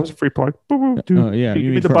right there? Yeah, that was a free plug. Yeah,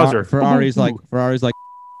 you mean the buzzer. Ferrari's like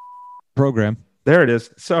program. There it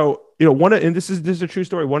is. So and this is a true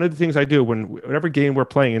story. One of the things I do whenever game we're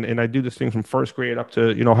playing, and I do this thing from first grade up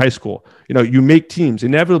to high school. You make teams.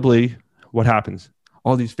 Inevitably, what happens?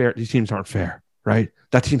 All these teams aren't fair, right?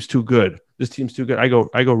 That team's too good. This team's too good. I go.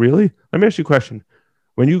 Really? Let me ask you a question.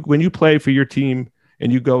 When you play for your team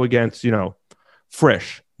and you go against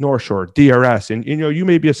Frisch, North Shore, DRS, and you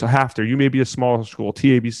may be a Hafter, you may be a small school,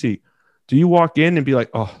 TABC. Do you walk in and be like,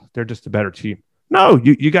 oh, they're just a better team? No,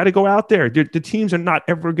 you got to go out there. The teams are not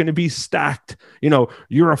ever going to be stacked.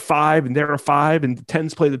 You're a 5 and they're a 5 and the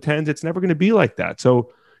 10s play the 10s. It's never going to be like that.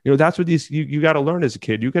 So, that's what you got to learn as a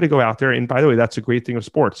kid. You got to go out there. And by the way, that's a great thing of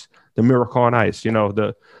sports. The miracle on ice,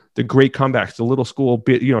 the great comebacks, the little school,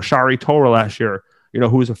 Shari Torah last year,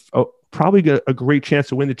 who was probably a great chance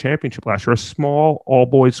to win the championship last year, a small all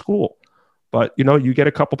boys school. But, you get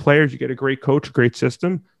a couple players, you get a great coach, a great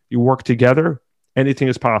system, you work together, anything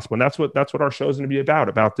is possible. And that's what our show is going to be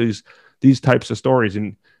about these types of stories.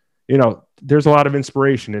 And, there's a lot of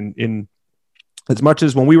inspiration in as much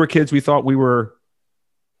as when we were kids, we thought we were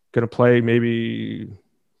going to play maybe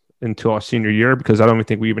until our senior year, because I don't even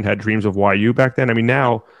think we even had dreams of YU back then. I mean,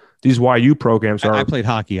 now these YU programs are. I played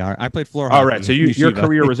hockey. I played floor hockey. All right. So your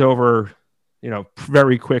career was over,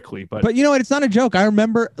 very quickly. But you know what? It's not a joke. I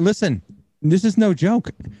remember, listen, this is no joke.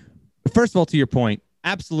 First of all, to your point,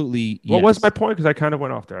 absolutely. What was my point? Because I kind of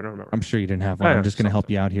went off there. I don't remember. I'm sure you didn't have one. I'm just going to help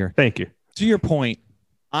you out here. Thank you. To your point,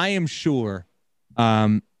 I am sure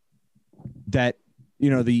that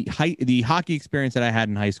the hockey experience that I had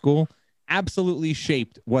in high school absolutely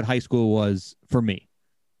shaped what high school was for me.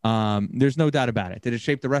 There's no doubt about it. Did it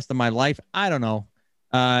shape the rest of my life? I don't know.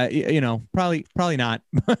 Probably not.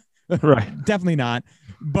 Right. Definitely not.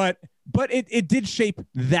 But it did shape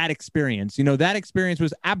that experience. That experience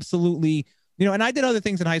was absolutely, and I did other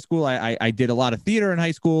things in high school. I did a lot of theater in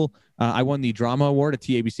high school. I won the drama award at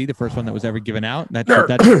TABC, the first one that was ever given out.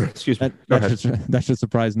 Excuse me. That should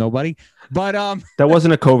surprise nobody. But that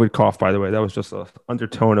wasn't a COVID cough, by the way. That was just an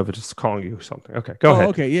undertone of it, just calling you something. Okay, go ahead.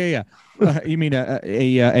 Okay, yeah. You mean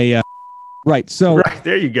a right? So right,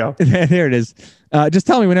 there you go. There it is. Just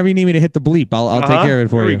tell me whenever you need me to hit the bleep. I'll take care of it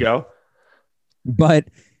for you. There we go. But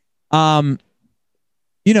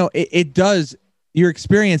it does. Your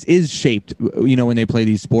experience is shaped, when they play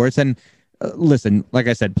these sports. And listen, like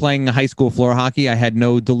I said, playing high school floor hockey, I had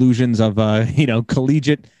no delusions of,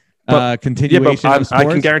 collegiate continuation of sports. I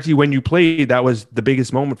can guarantee when you played, that was the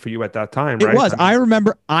biggest moment for you at that time, right? It was. I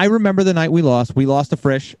remember the night we lost. We lost to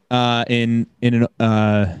Frisch in an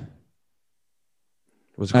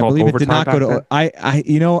was it called overtime? It did not go to.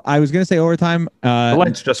 I was going to say overtime. The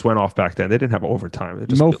lights just went off back then. They didn't have overtime.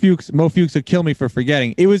 Mo Fuchs would kill me for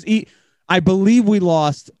forgetting. It was. I believe we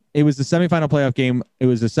lost. It was the semifinal playoff game. It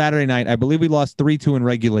was a Saturday night. I believe we lost 3-2 in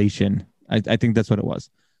regulation. I think that's what it was.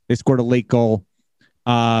 They scored a late goal.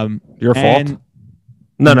 Your fault?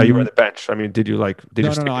 No, you were on the bench. I mean, did you stick it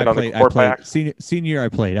on the court by accident? Senior year I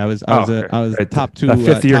played. I was right. Top two. That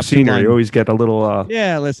fifth year senior, you always get a little.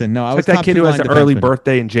 Yeah, listen, no, I was like that kid who has an early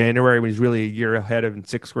birthday in January when he's really a year ahead of in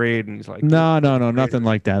 6th grade, and he's like, no, nothing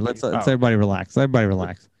like that. Let's everybody relax.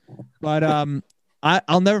 But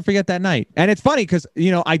I'll never forget that night. And it's funny because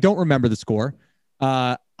I don't remember the score.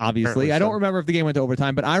 Obviously, I don't remember if the game went to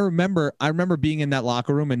overtime, but I remember being in that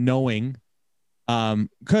locker room and knowing.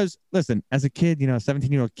 Because listen, as a kid, a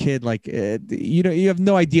 17-year-old kid, like you have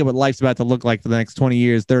no idea what life's about to look like for the next 20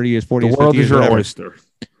 years, 30 years, 40 years. The world is your oyster.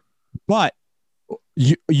 But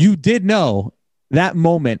you did know that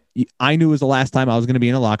moment. I knew it was the last time I was going to be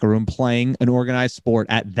in a locker room playing an organized sport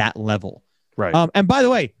at that level. Right. And by the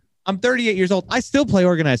way, I'm 38 years old. I still play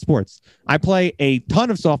organized sports. I play a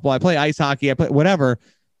ton of softball. I play ice hockey. I play whatever.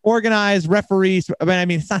 Organized, referees. I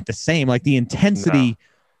mean, it's not the same. Like the intensity. No.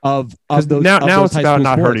 Of those now it's about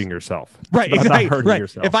not hurting yourself. Right, exactly. Right.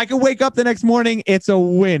 Yourself. If I can wake up the next morning, it's a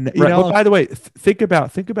win. You know? Well, by the way, think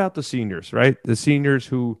about the seniors, right? The seniors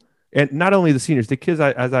who, and not only the seniors, the kids,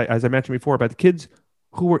 as I mentioned before, but the kids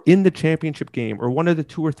who were in the championship game or one of the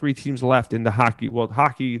 2 or 3 teams left in the hockey. Well,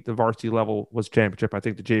 hockey, the varsity level was championship. I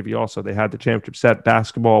think the JV also, they had the championship set.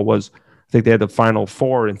 Basketball was, I think they had the final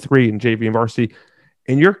 4 and 3 in JV and varsity.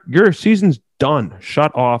 And your season's done,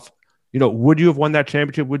 shut off. Would you have won that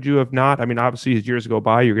championship? Would you have not? I mean, obviously, as years go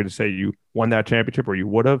by, you're going to say you won that championship or you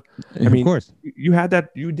would have. I mean, of course, you had that.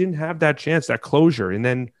 You didn't have that chance, that closure. And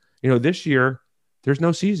then, this year, there's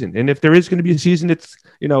no season. And if there is going to be a season, it's,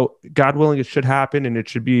 God willing, it should happen. And it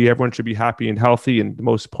should be, everyone should be happy and healthy. And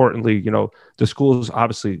most importantly, the schools,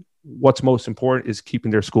 obviously, what's most important is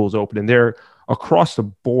keeping their schools open. And they're across the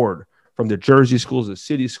board, from the Jersey schools, the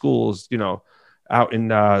city schools, out in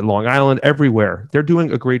Long Island, everywhere. They're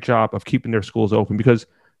doing a great job of keeping their schools open, because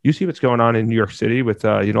you see what's going on in New York City with,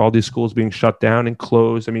 all these schools being shut down and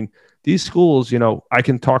closed. I mean, these schools, I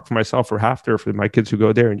can talk for myself for Hafter, for my kids who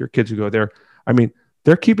go there and your kids who go there. I mean,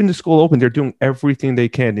 they're keeping the school open. They're doing everything they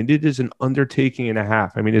can. And it is an undertaking and a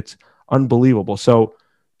half. I mean, it's unbelievable. So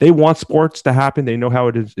they want sports to happen. They know how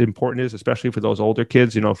important it is, especially for those older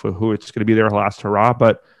kids, for who it's going to be their last hurrah.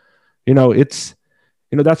 But, it's,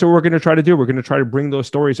 that's what we're going to try to do. We're going to try to bring those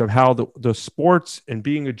stories of how the sports and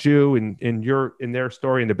being a Jew in their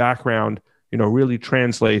story in the background, really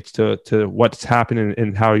translates to what's happening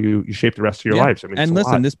and how you shape the rest of your lives. I mean, and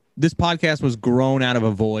listen, this podcast was grown out of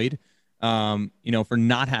a void, for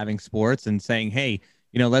not having sports and saying, hey,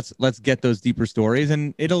 let's get those deeper stories,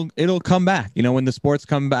 and it'll come back. When the sports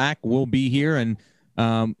come back, we'll be here, and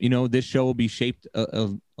this show will be shaped a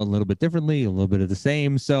little bit differently, a little bit of the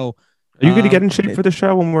same. So, are you going to get in shape for the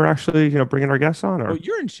show when we're actually, bringing our guests on? Or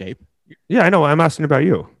you're in shape. Yeah, I know. I'm asking about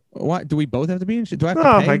you. Why do we both have to be in shape? Do I have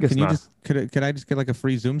to pay? I guess not. Could I just get like a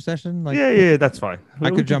free Zoom session? Like, yeah, that's fine.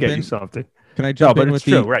 I could jump get in. You something. Can I jump in with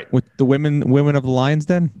with the women of the Lions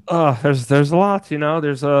Den? There's a lot,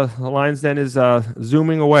 There's the Lions Den is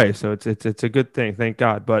zooming away, so it's a good thing, thank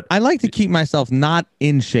God. But I like to keep myself not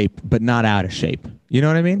in shape, but not out of shape. You know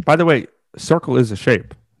what I mean? By the way, circle is a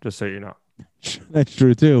shape, just so you know. That's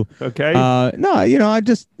true too. Okay. No, I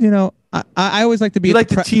just, I always like to be. You like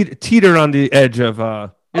to teeter on the edge of,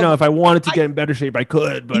 if I wanted to get in better shape, I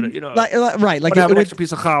could, but right, like if I have an extra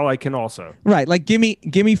piece of challah, I can also. Right, like give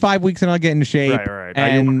me 5 weeks and I'll get into shape. Right.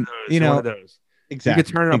 And one of those. Exactly. You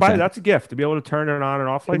can turn it on. Exactly. That's a gift to be able to turn it on and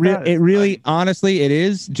off like that. It really, honestly, it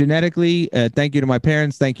is genetically. Thank you to my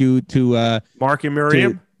parents. Thank you to Mark and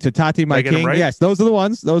Miriam, to Tati, my king. Right? Yes, those are the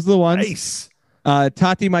ones. Nice.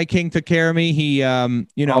 Tati, my king, took care of me. He, Oh,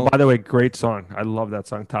 by the way, great song. I love that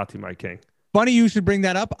song, Tati, my king. Funny you should bring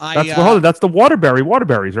that up. That's the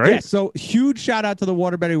Waterberries, right? Yeah, so huge shout out to the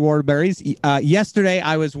Waterberries. Yesterday,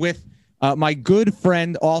 I was with my good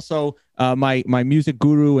friend, also my music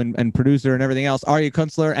guru and producer and everything else, Arya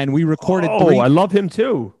Kunstler, and we recorded I love him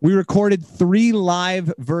too. We recorded 3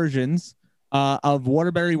 live versions of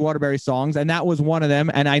Waterbury songs, and that was one of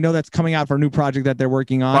them. And I know that's coming out for a new project that they're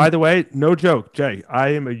working on. By the way, no joke, Jay, I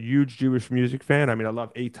am a huge Jewish music fan. I mean, I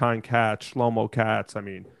love Eitan Katz, Shlomo Katz. I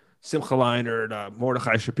mean, Simcha Leinert,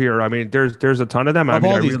 Mordechai Shapiro. I mean, there's a ton of them. I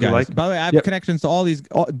mean, I really like. By the way, I have connections to all these.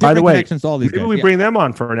 Connections to all these. Maybe we bring them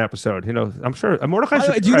on for an episode. I'm sure Mordechai.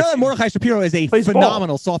 Shapiro, do you know that Mordechai Shapiro is a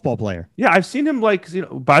phenomenal softball player? Yeah, I've seen him.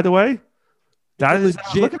 By the way, that is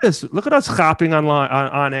look at this. Look at us hopping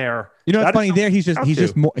on air. It's funny. There, he's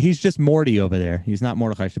just Morty over there. He's not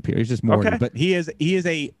Mordechai Shapiro. He's just Morty. Okay. But he is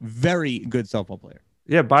a very good softball player.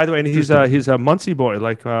 Yeah, by the way, and he's a Muncie boy,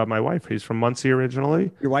 like my wife. He's from Muncie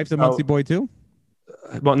originally. Your wife's a Muncie boy too?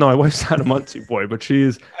 Well, no, my wife's not a Muncie boy, but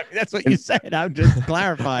she's. I mean, that's what you said. I'm just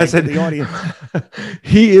clarifying to the audience.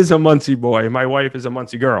 He is a Muncie boy. My wife is a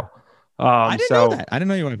Muncie girl. I didn't know that. I didn't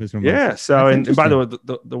know your wife was from Muncie. Yeah. So, and by the way,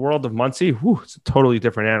 the world of Muncie, it's a totally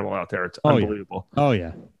different animal out there. It's unbelievable. Yeah. Oh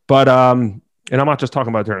yeah. But and I'm not just talking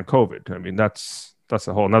about during COVID. I mean, that's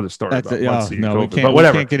a whole nother story about Muncie. No, COVID. But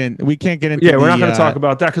whatever. We can't get into. Yeah, we're not going to talk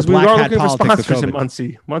about that because we are looking for sponsors in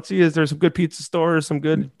Muncie. There's some good pizza stores, some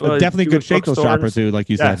good, definitely good shake shop or two, like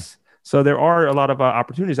you said. So there are a lot of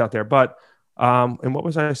opportunities out there. But and what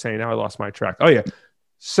was I saying? Now I lost my track. Oh yeah.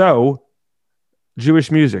 So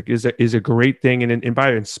Jewish music is a great thing and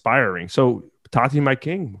by inspiring. So Tati, my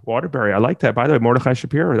king, Waterbury. I like that. By the way, Mordechai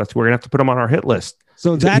Shapiro. We're gonna have to put him on our hit list.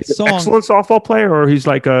 So that song, excellent softball player, or he's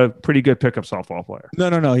like a pretty good pickup softball player.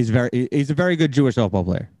 No. He's a very good Jewish softball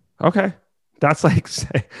player. Okay, that's like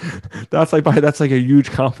a huge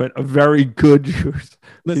compliment. A very good Jewish.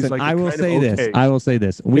 Listen, I will say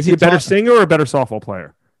this. Is he a better singer or a better softball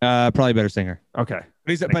player? Probably better singer. Okay,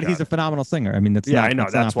 he's a phenomenal singer. I mean, I know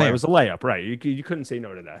that's why it was a layup, right? You couldn't say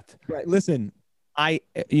no to that. Right. Listen.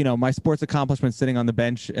 My sports accomplishment sitting on the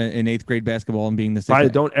bench in 8th grade basketball and being the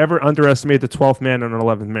sixth. Don't ever underestimate the 12th man on an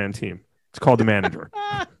 11th man team. It's called the manager.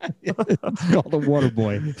 It's called the water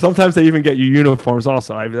boy. Sometimes they even get you uniforms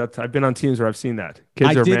also. I've been on teams where I've seen that.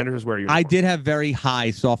 Managers wear uniforms. I did have very high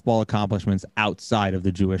softball accomplishments outside of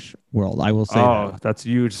the Jewish world. I will say that. Oh, that's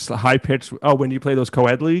huge. High pitch. Oh, when you play those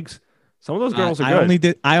co-ed leagues? Some of those girls are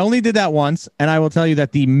good. I only did that once, and I will tell you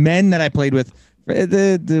that the men that I played with,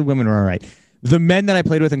 the women were all right. The men that I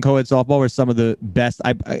played with in co-ed softball were some of the best.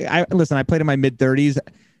 I played in my mid 30s,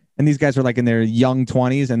 and these guys were like in their young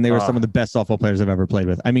 20s, and they were some of the best softball players I've ever played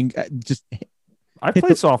with. I mean, I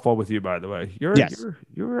played softball with you, by the way. Were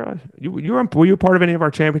you part of any of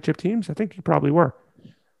our championship teams? I think you probably were.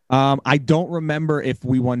 I don't remember if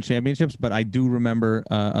we won championships, but I do remember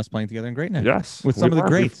us playing together in Great Neck. Yes, with some of the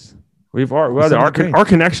greats. Our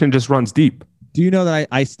connection just runs deep. Do you know that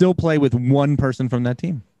I still play with one person from that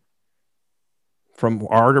team? From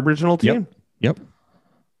our original team? Yep.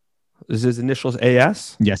 Is his initials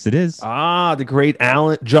AS? Yes, it is. Ah, the great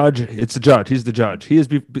Alan Judge. It's the judge. He's the judge. He is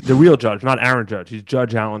the real judge, not Aaron Judge. He's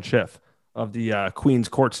Judge Alan Schiff of the Queens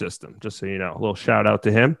court system. Just so you know, a little shout out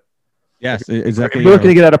to him. Yes, exactly. If you're looking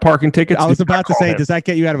to get out of parking tickets, I was do not about to call say, him. does that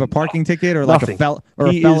get you out of a parking ticket or like Nothing.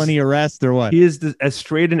 a He felony arrest or what? He is as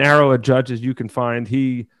straight an arrow a judge as you can find.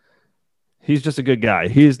 He's just a good guy.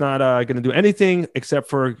 He's not going to do anything except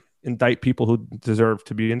for indict people who deserve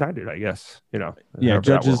to be indicted, I guess. You know. Yeah, however that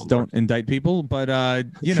judges world don't works. indict people, but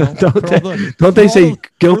you know, Don't they say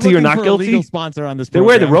guilty or not A guilty? legal sponsor on this. They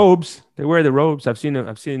wear the program. robes. They wear the robes. I've seen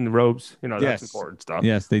the robes. You know, that's Yes. important stuff.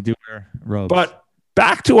 Yes, they do wear robes. But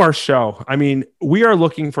back to our show. I mean, we are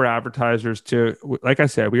looking for advertisers to, like I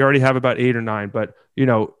said, we already have about 8 or 9, but you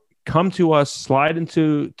know, come to us, slide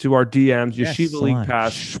into our DMs, Yes, Yeshiva League slide.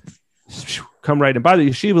 Pass. Come right in. By the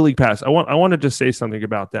Yeshiva League Pass, I want to just say something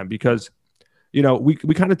about them because, you know, we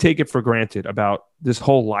kind of take it for granted about this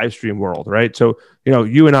whole live stream world, right? So, you know,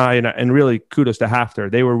 you and I, and really kudos to Hafter,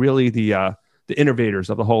 they were really the innovators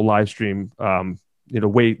of the whole live stream. You know,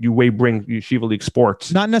 way bring Yeshiva League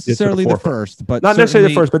sports. not necessarily the first, but Not necessarily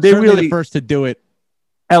the first, but they certainly really- the first to do it.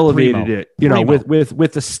 Elevated Primo. it, you know, Primo.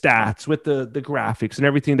 with the stats, with the graphics and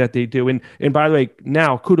everything that they do. And by the way,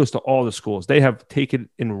 now kudos to all the schools. They have taken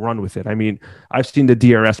and run with it. I mean, I've seen the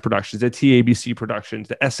DRS productions, the TABC productions,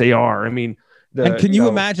 the SAR. I mean, And can you know,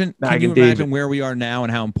 imagine? Can Mag you and imagine David. where we are now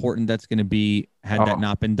and how important that's going to be had Oh. that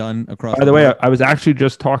not been done across? By the way, board? I was actually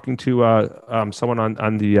just talking to someone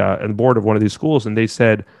on the board of one of these schools, and they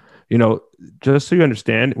said, you know, just so you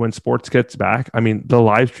understand, when sports gets back, I mean, the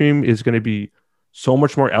live stream is going to be so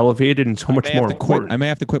much more elevated and so much I may more have to quit. important. I may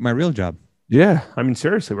have to quit my real job. Yeah, I mean,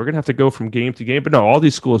 seriously, we're gonna have to go from game to game. But no, all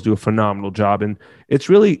these schools do a phenomenal job, and it's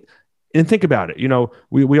really. And think about it. You know,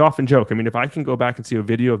 we often joke. I mean, if I can go back and see a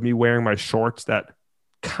video of me wearing my shorts that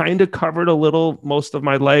kind of covered a little most of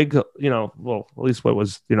my leg, you know, well, at least what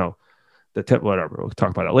was, you know, the tip, whatever. We'll talk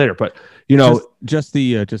about that later. But you know, Just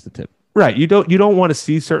the tip. right? You don't want to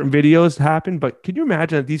see certain videos happen, but can you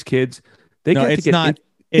imagine that these kids they No, get to it's get not. It's-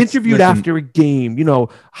 interviewed listen, after a game, you know,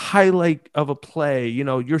 highlight of a play, you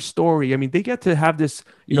know, your story. I mean, they get to have this,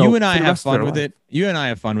 you know, and I for the have rest of fun their with life. it. You and I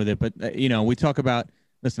have fun with it, but you know, we talk about.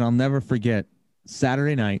 Listen, I'll never forget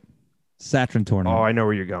Saturday night, Satrin Oh, tournament, I know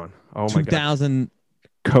where you're going. Oh my god, 2017,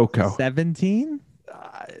 Coco.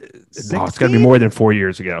 No, it's got to be more than 4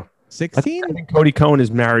 years ago. 16. I think Cody Cohen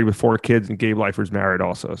is married with 4 kids, and Gabe Leifer's married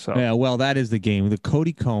also. So Yeah, well, that is the game. The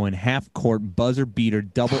Cody Cohen half court buzzer beater,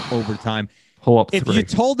 double overtime. pull up If 3. you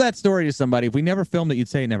told that story to somebody, if we never filmed it, you'd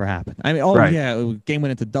say it never happened. I mean, Right. yeah, game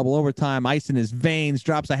went into double overtime, ice in his veins,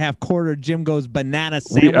 drops a half quarter, Jim goes banana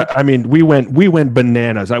sandwich. I mean, we went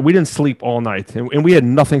bananas. We didn't sleep all night, and we had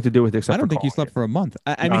nothing to do with it except I don't for think you calling slept for a month.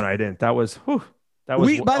 I it. No, mean, no, I didn't. That was. Whew, that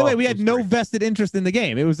was. by the way, we it had was no great. vested interest in the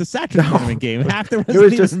game. It was the Satrin tournament game. Half the It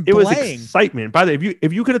was just. even It was playing. excitement. By the way,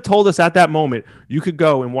 if you could have told us at that moment, you could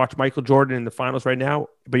go and watch Michael Jordan in the finals right now,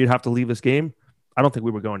 but you'd have to leave this game. I don't think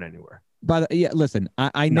we were going anywhere. Listen,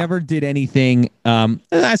 I never did anything.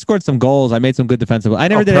 I scored some goals. I made some good defensive. I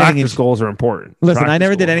never did anything. Practice goals are important. Listen, I Practice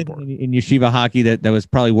never did goals are anything important. in yeshiva hockey that was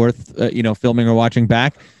probably worth filming or watching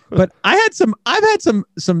back. But I've had some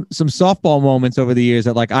softball moments over the years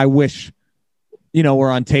that like I wish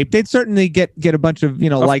were on tape. They'd certainly get a bunch of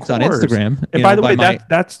likes on course. Instagram. And by the way,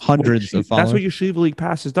 that's hundreds of That's what followers. Yeshiva League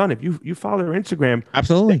Pass has done. If you follow their Instagram,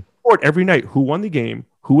 Absolutely. report every night who won the game,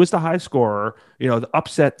 who was the high scorer, the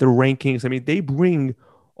upset, the rankings. I mean, they bring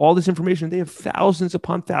all this information. They have thousands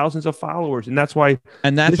upon thousands of followers, and that's why.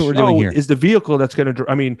 And that's this what we're doing show here. Is the vehicle that's going to.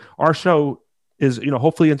 I mean, our show is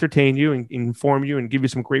hopefully entertain you and inform you and give you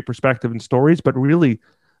some great perspective and stories, but really.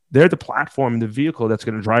 They're the platform, the vehicle that's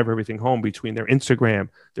going to drive everything home between their Instagram,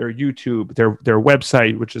 their YouTube, their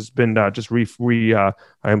website, which has been just I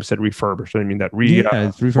almost said refurbished. I mean that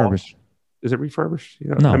it's refurbished. Is it refurbished?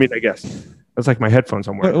 No. I mean, I guess that's like my headphones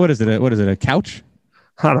somewhere. What is it? What is it? A couch?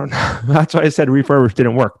 I don't know. That's why I said refurbished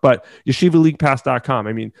didn't work. But YeshivaLeaguePass.com.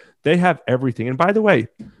 I mean, they have everything. And by the way,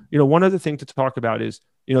 one other thing to talk about is,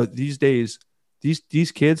 these days,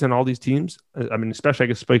 these kids and all these teams, I mean, especially I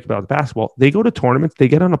can speak about the basketball, they go to tournaments, they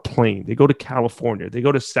get on a plane, they go to California, they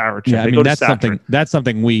go to Sarachek, Yeah, I they mean go to that's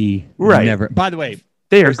something we Right. never. By the way,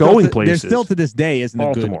 They are there's still going to- places. There still to this day isn't a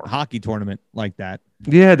Baltimore. good hockey tournament like that.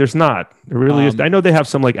 Yeah, there's not. There really is. Um, I know they have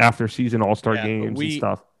some like after season all-star Yeah, but games and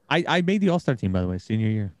stuff. I made the All-Star team, by the way, senior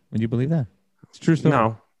year. Would you believe that? It's a true story.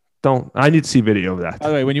 No, don't. I need to see video of that. By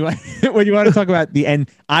the way, when you want to talk about the end,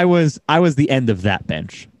 I was the end of that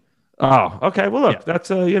bench. Oh, okay. Well, look, that's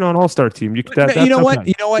an all-star team. You, But you know what? okay.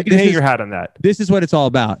 You know what? You can This hang is- your hat on that. This is what it's all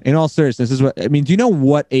about. In all seriousness, this is what I mean. Do you know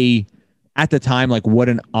what at the time, like what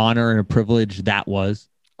an honor and a privilege that was?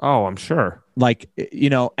 Oh, I'm sure. Like,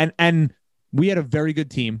 and we had a very good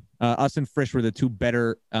team. Us and Frisch were the two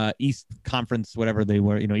better East Conference, whatever they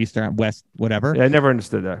were, Eastern, West, whatever. Yeah, I never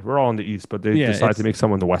understood that. We're all in the East, but they decided to make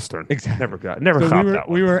someone the Western. Exactly. Never So caught that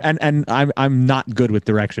one. we were, and I'm not good with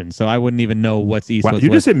directions, so I wouldn't even know what's East. Wow, what's you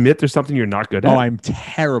West. just admit there's something you're not good at. Oh, I'm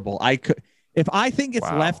terrible. If I think it's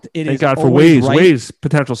Wow. left, it Thank is God for always Waze. right. Waze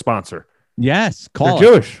potential sponsor. Yes, They're call us.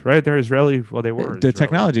 Jewish, right? They're Israeli. Well, they were. The Israeli.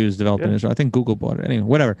 technology was developed in Yeah. Israel. I think Google bought it. Anyway,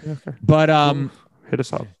 whatever. Yeah, fair. But Hit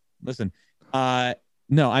us up. listen,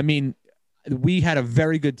 no, I mean, we had a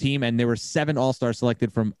very good team, and there were 7 All-Stars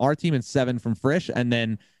selected from our team and 7 from Frisch, and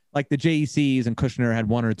then like the JECs and Kushner had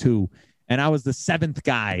 1 or 2, and I was the 7th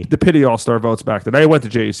guy. The pity All-Star votes back then. I went to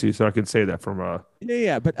JEC, so I can say that from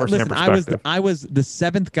Yeah, but First-hand listen, perspective. I was the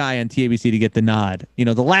 7th guy on TABC to get the nod.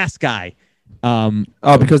 The last guy.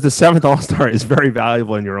 because the 7th All-Star is very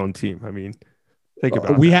valuable in your own team. I mean, think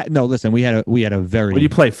about we that. had no. Listen, we had a very. When you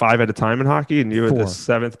play 5 at a time in hockey, and you were the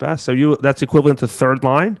 4. 7th best, so that's equivalent to third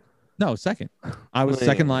line. no second. I was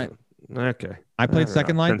second line. Okay. I played don't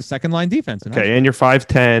second know. line. Second line defense. Okay, and you're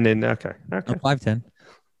 5'10", and okay. 5'10".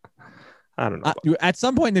 I don't know. At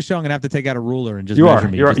some point in the show, I'm gonna have to take out a ruler and just You measure are.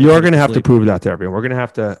 me. You're just going to have to sleep. prove that to everyone. We're going to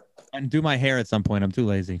have to. And do my hair at some point. I'm too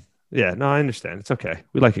lazy. Yeah, no, I understand. It's okay.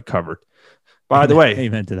 We like it covered. By the way,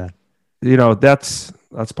 amen to that.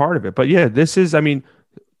 that's part of it. But yeah, this is. I mean,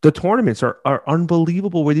 the tournaments are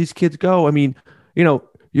unbelievable where these kids go. I mean,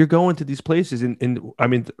 you're going to these places, and I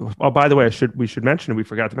mean, oh, by the way, we should mention it. We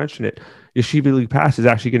forgot to mention it. Yeshiva League Pass is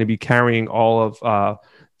actually going to be carrying all of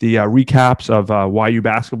the recaps of YU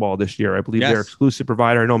basketball this year. I believe Yes. their exclusive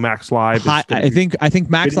provider. I know Max Live. I think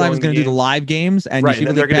Max Live is going to do the live games, and Right, Yeshiva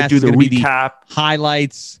and they're League going to Pass do is the gonna be the recap.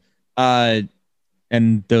 highlights,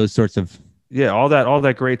 and those sorts of Yeah, all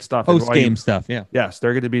that great stuff. And post game stuff. Yeah. Yes,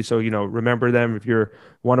 they're going to be. So, remember them if you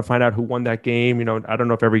want to find out who won that game. I don't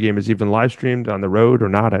know if every game is even live streamed on the road or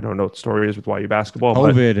not. I don't know what the story is with YU basketball.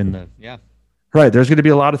 But, COVID and right. There's going to be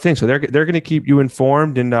a lot of things. So they're going to keep you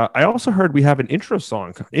informed. And I also heard we have an intro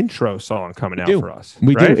song coming out for us.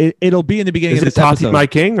 We right? do. It'll be in the beginning Is of it this Tati episode. My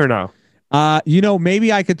King or no?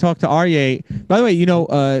 Maybe I could talk to Aryeh. By the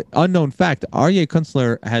way, unknown fact: Aryeh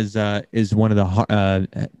Kunstler is one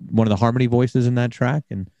of the harmony voices in that track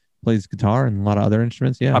and plays guitar and a lot of other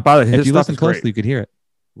instruments. Yeah, By the way, his if you stuff listen is closely, great. you could hear it.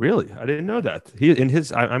 Really? I didn't know that.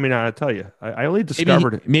 I tell you, I only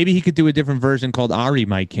discovered it. Maybe he could do a different version called Ari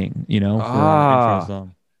My King. For an intro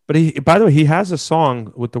song. But by the way, he has a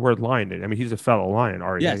song with the word lion in it. I mean, he's a fellow lion,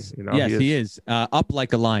 Aryeh. Yes, he is. Up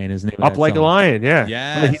Like a Lion is the name of Up that Like a song. Lion, yeah.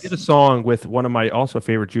 Yes. He did a song with one of my also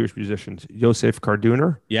favorite Jewish musicians, Yosef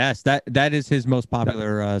Karduner. Yes, that is his most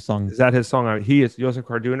popular song. Is that his song? He is Yosef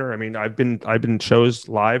Karduner. I mean, I've been shows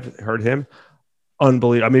live, heard him.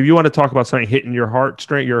 Unbelievable. I mean, if you want to talk about something hitting your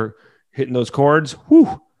heartstring, you're hitting those chords.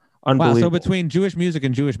 Whew. Wow, Unbelievable. so between Jewish music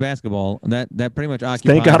and Jewish basketball, that pretty much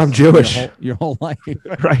occupies Thank God I'm Jewish. your whole life.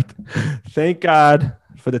 Right. Thank God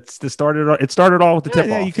for the started. It started all with the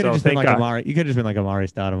tip off. You could have just been like Amari. You could have just been like Amari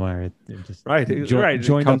Stoudemire. Just Right.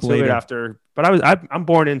 joined Come up to later. it after, but I'm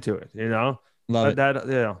born into it. Love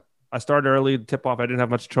it. I started early. Tip off. I didn't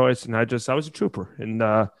have much choice, and I was a trooper. And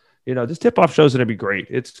this tip off show is going to be great.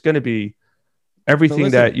 It's going to be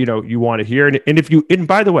everything that you want to hear. And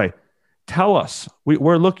by the way, tell us.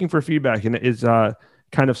 We're looking for feedback, and it is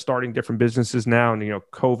kind of starting different businesses now. And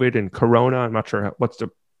COVID and Corona. I'm not sure what's the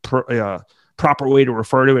proper way to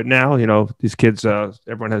refer to it now. These kids.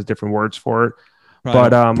 Everyone has different words for it.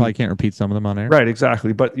 Probably can't repeat some of them on air. Right,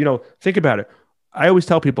 exactly. But think about it. I always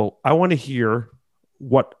tell people I want to hear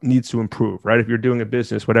what needs to improve. Right, if you're doing a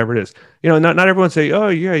business, whatever it is, not everyone say, "Oh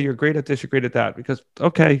yeah, you're great at this, you're great at that," because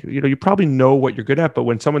okay, you probably know what you're good at. But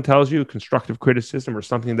when someone tells you constructive criticism or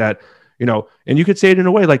something that and you could say it in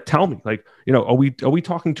a way like, tell me, like, are we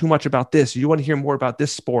talking too much about this? You want to hear more about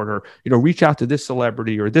this sport, or reach out to this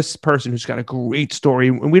celebrity or this person who's got a great story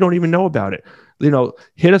and we don't even know about it.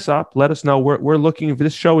 Hit us up, let us know. We're looking.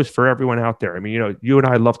 This show is for everyone out there. I mean, you and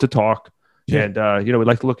I love to talk, and we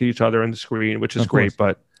like to look at each other on the screen, which is great.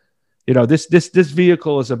 But this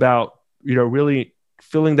vehicle is about really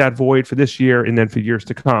filling that void for this year and then for years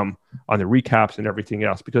to come on the recaps and everything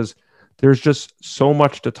else, because there's just so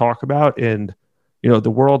much to talk about. And,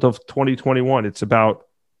 the world of 2021, it's about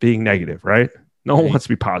being negative, right? No one wants to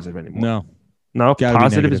be positive anymore. No,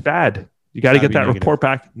 positive is bad. You got to get that report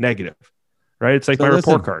back negative, right? It's like my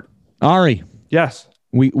report card. Ari. Yes.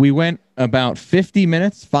 We went about 50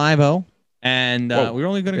 minutes, 5-0, and we were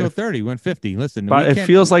only going to go 30. We went 50. Listen. But it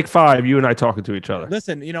feels like 5, you and I talking to each other.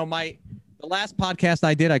 Listen, the last podcast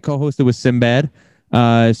I did, I co-hosted with Sinbad. We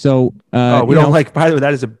don't like, by the way,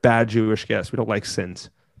 that is a bad Jewish guess. We don't like sins.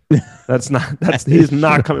 He's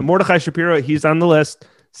not coming. Mordechai Shapiro, he's on the list.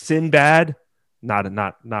 Sinbad, not.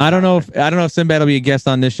 I don't know if Sinbad will be a guest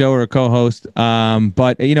on this show or a co-host.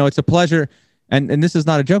 But it's a pleasure. And this is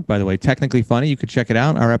not a joke, by the way. Technically funny. You could check it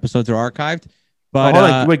out. Our episodes are archived.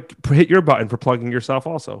 But wait, hit your button for plugging yourself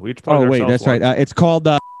also. We each plug ourselves that's once. right. It's called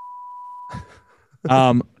but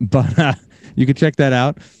you can check that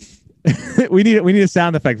out. we need a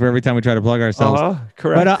sound effect for every time we try to plug ourselves.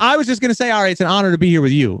 Correct. But I was just gonna say, all right, it's an honor to be here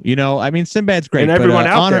with you. I mean, Sinbad's great, and everyone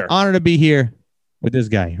out there. Honor to be here with this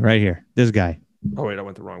guy right here. This guy. Oh wait, I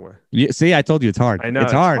went the wrong way. See, I told you it's hard. I know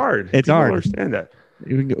it's hard. It's People hard. Understand that.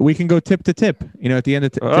 We can go tip to tip. At the end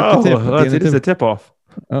of tip to tip. It is a tip off.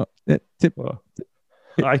 Oh, tip.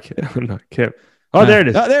 I can't. Oh, there it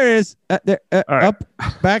is. Oh, there it is. Right. Up,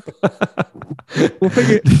 back.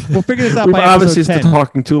 We'll figure this out. We're by obviously episode 10. still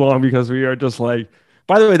talking too long because we are just like.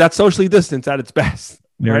 By the way, that's socially distanced at its best.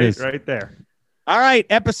 There right, it is. Right there. All right,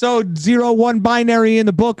 episode 01 binary in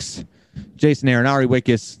the books. Jason Aaron, Ari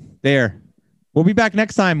Wickes. There. We'll be back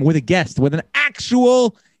next time with a guest, with an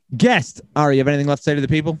actual guest. Ari, you have anything left to say to the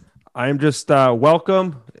people? I'm just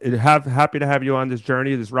welcome. Happy to have you on this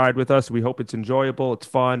journey, this ride with us. We hope it's enjoyable. It's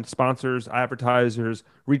fun. Sponsors, advertisers,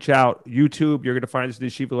 reach out. YouTube, you're going to find us at the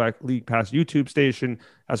Yeshiva League Pass YouTube station,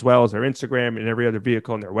 as well as their Instagram and every other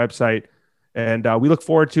vehicle on their website. And we look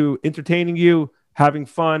forward to entertaining you, having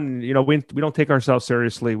fun. We don't take ourselves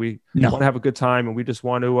seriously. We want to have a good time, and we just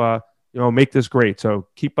want to make this great. So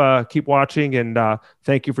keep watching, and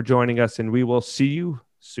thank you for joining us, and we will see you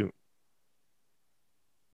soon.